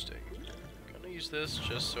 damage, interesting. I'm gonna use this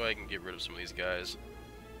just so I can get rid of some of these guys.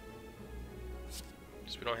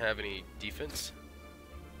 Because we don't have any defense.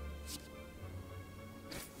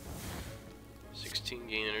 16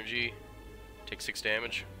 gain energy. Take 6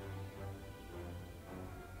 damage.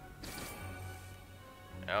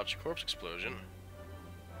 Ouch, corpse explosion.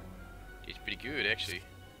 It's pretty good, actually.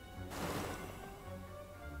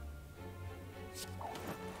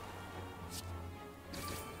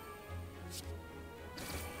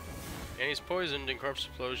 And he's poisoned in corpse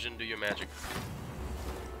explosion. Do your magic.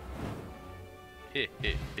 Hit.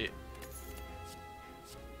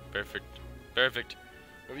 Perfect. Perfect.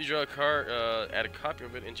 If you draw a card, add a copy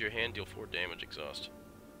of it into your hand, deal 4 damage, exhaust.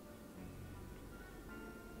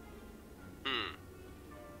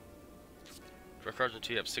 Draw cards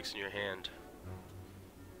until you have 6 in your hand.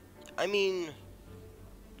 I mean,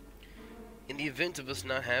 in the event of us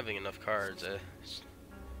not having enough cards,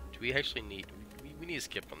 do we actually need... We need to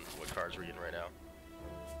skip on what cards we're getting right now.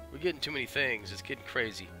 We're getting too many things. It's getting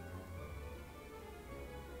crazy.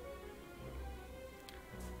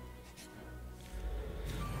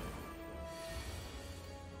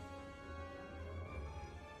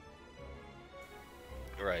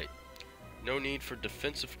 Right. No need for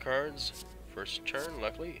defensive cards. First turn,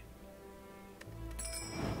 luckily.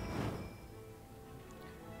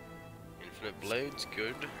 Infinite Blades,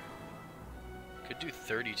 good. Could do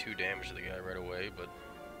 32 damage to the guy right away, but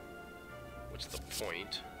what's the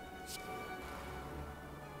point?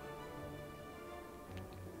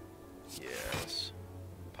 Yeah, let's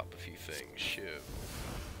pop a few things. Shiv.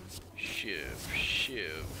 Shiv.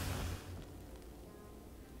 Shiv.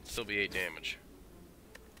 Still be 8 damage.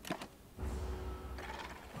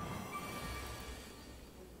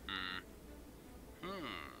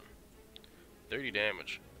 30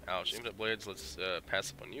 damage. Ouch. Infinite Blades, let's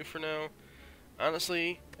pass up on you for now.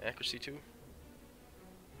 Honestly, accuracy too.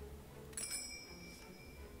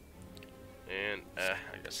 And, I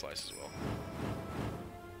guess slice as well.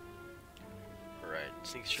 Alright,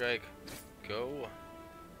 Sneak Strike, go.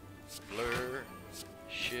 Blur,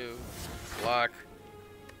 Shiv, block.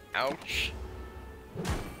 Ouch.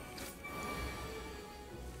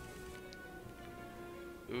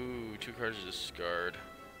 Ooh, 2 cards to discard.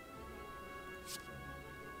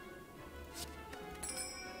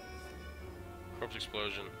 Corpse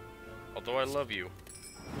Explosion. Although I love you.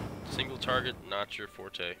 Single target, not your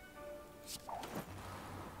forte.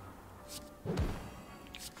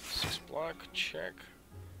 6 block, check.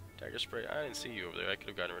 Dagger Spray, I didn't see you over there. I could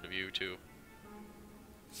have gotten rid of you too.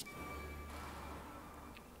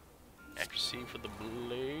 Accuracy for the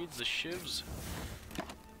blades, the shivs.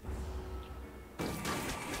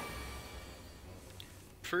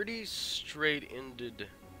 Pretty straight-ended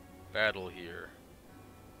battle here.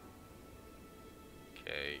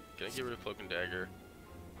 Okay, can I get rid of Cloak and Dagger?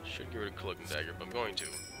 Should get rid of Cloak and Dagger, but I'm going to.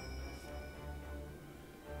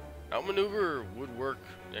 Outmaneuver would work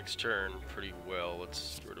next turn pretty well.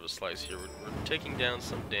 Let's get rid of a slice here. We're taking down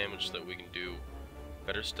some damage so that we can do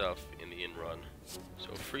better stuff in the end run.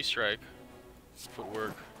 So Free Strike,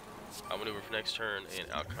 Footwork, Outmaneuver for next turn, and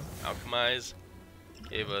Alchemize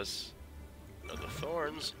gave us another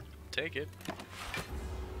Thorns. Take it.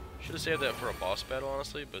 Should have saved that for a boss battle,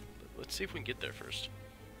 honestly, but let's see if we can get there first.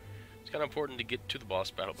 It's kind of important to get to the boss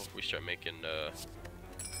battle before we start making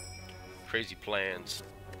crazy plans.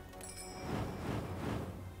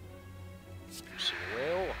 Piercing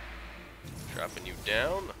Whale, dropping you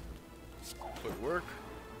down. Footwork,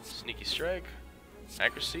 Sneaky Strike,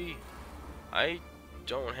 Accuracy. I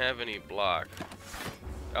don't have any block.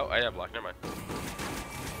 Oh, I have block. Never mind.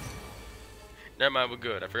 Never mind, we're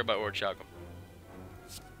good. I forgot about Word Shotgun.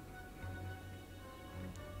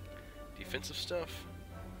 Defensive stuff.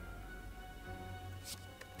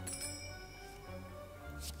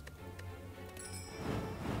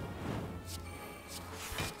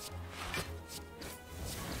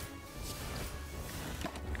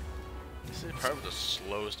 This is probably the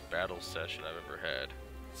slowest battle session I've ever had.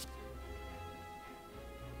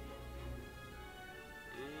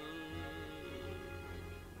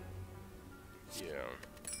 Yeah.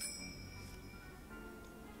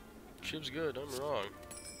 Shiv's good, I'm wrong.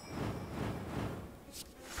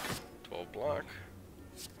 12 block.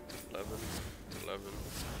 11, 11,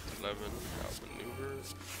 11. Outmaneuver.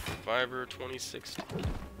 Survivor, 26.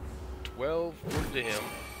 12. Word to him.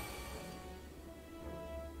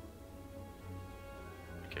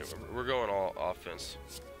 Okay, we're going all offense.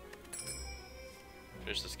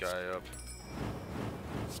 Finish this guy up.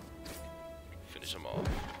 Finish him off.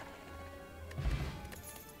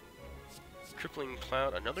 Crippling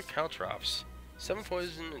Cloud, another Caltrops. 7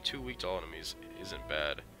 poison and 2 weak to all enemies isn't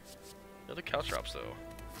bad. Another Caltrops though.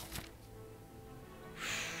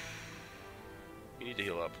 You need to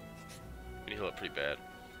heal up. You need to heal up pretty bad.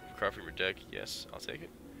 Card from your deck, yes, I'll take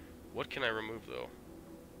it. What can I remove though?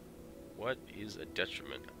 What is a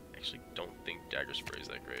detriment? I actually don't think Dagger Spray is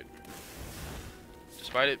that great.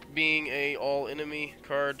 Despite it being a all enemy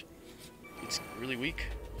card, it's really weak.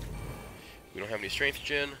 We don't have any strength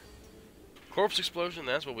gen. Corpse Explosion,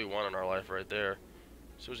 that's what we want in our life right there.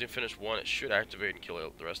 As soon as you finish one, it should activate and kill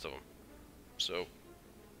the rest of them. So,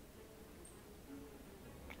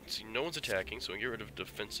 see, no one's attacking, so we can get rid of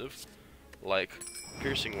defensive, like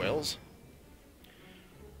Piercing Whales.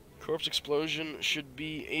 Corpse Explosion should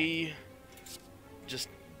be a just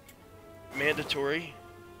mandatory,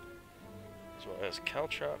 as well as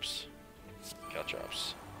Caltrops.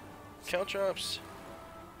 Caltrops. caltrops,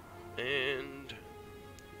 and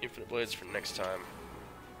infinite blades for next time.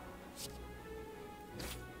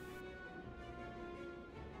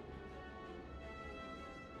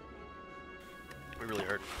 It really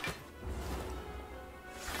hurt.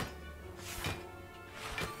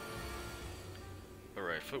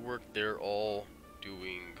 Alright, footwork, they're all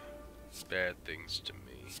doing bad things to me.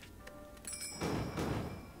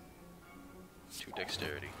 2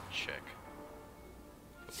 dexterity, check.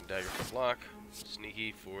 Cloak and dagger for block,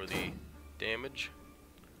 sneaky for the damage,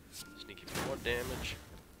 sneaky for more damage,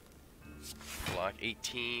 block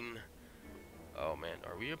 18. Oh man,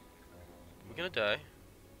 are we gonna die?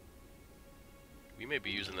 We may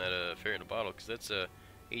be using that fairy in a bottle, because that's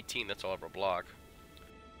 18, that's all of our block.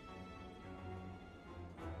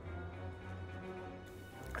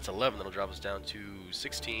 That's 11, that'll drop us down to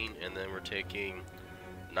 16, and then we're taking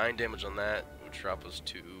 9 damage on that, which drop us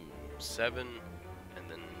to 7, and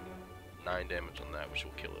then 9 damage on that, which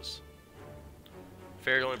will kill us.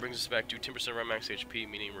 Fairy only brings us back to 10% of our max HP,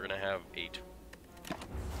 meaning we're going to have 8.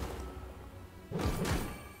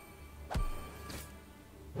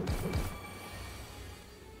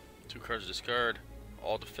 Two cards to discard,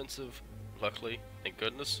 all defensive, luckily, thank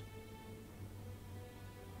goodness.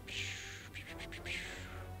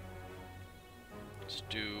 Let's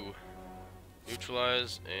do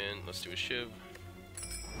neutralize, and let's do a shiv.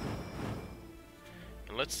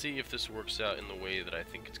 And let's see if this works out in the way that I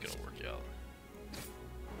think it's going to work out.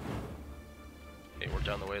 Hey, it worked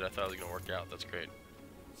out in the way that I thought it was going to work out, that's great.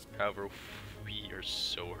 However, we are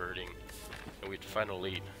so hurting, and we have to find a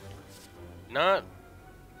lead. Not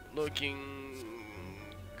looking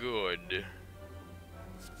good.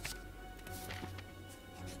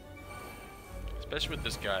 Especially with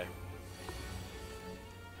this guy.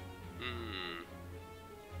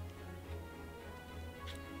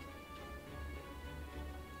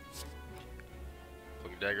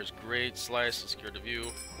 Cloak and dagger's great. Slice, let's get rid of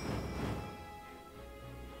you.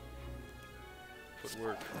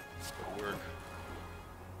 Footwork, footwork.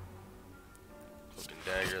 Cloak and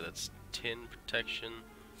dagger, that's 10 protection,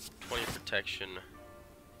 20 protection.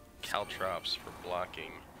 Caltrops for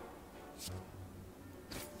blocking.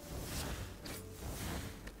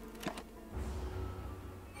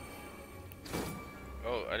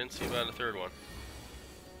 Oh, I didn't see about a third one.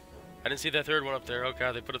 I didn't see that third one up there. Oh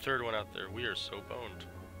god, they put a third one out there. We are so boned.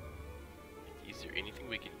 Is there anything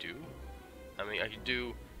we can do? I mean, I could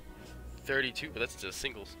do 32, but that's just a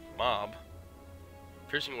single mob.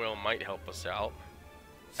 Piercing Whale might help us out.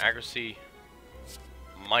 Accuracy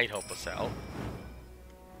might help us out.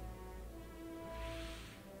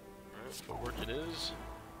 Alright, footwork it is.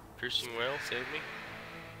 Piercing Whale, save me.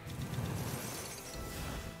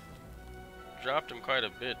 Dropped him quite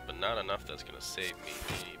a bit, but not enough that's going to save me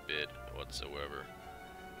any bit whatsoever.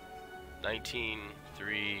 19,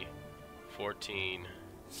 3, 14.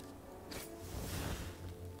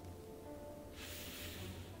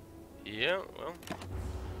 Yeah, well.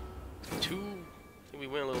 I think we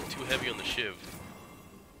went a little too heavy on the shiv.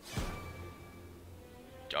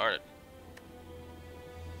 Darn it.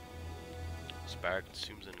 Spire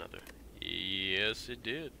consumes another. Yes, it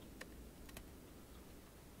did.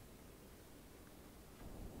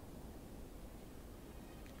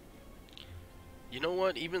 You know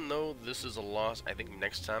what? Even though this is a loss, I think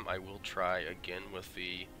next time I will try again with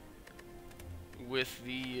the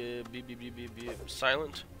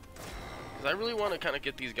silent. Because I really want to kind of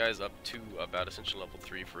get these guys up to about Ascension level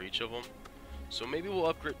 3 for each of them. So maybe we'll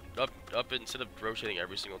upgrade up instead of rotating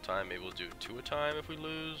every single time. Maybe we'll do 2 a time if we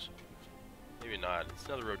lose. Maybe not. It's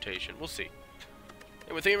another rotation. We'll see.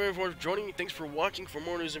 Anyway, thank you very much for joining me. Thanks for watching. For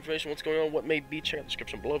more news information, what's going on, what may be, check out the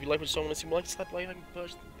description below. If you like what you saw, want to see more, like, slap like,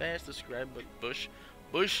 bash the subscribe button, push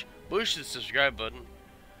the subscribe button,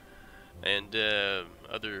 and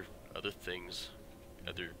other things,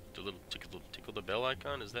 the little tickle the bell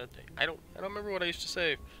icon. Is that I don't remember what I used to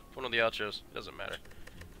say for one of the outros. It doesn't matter.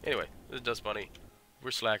 Anyway, this is Dust Bunny.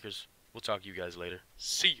 We're Slackers. We'll talk to you guys later.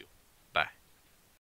 See you.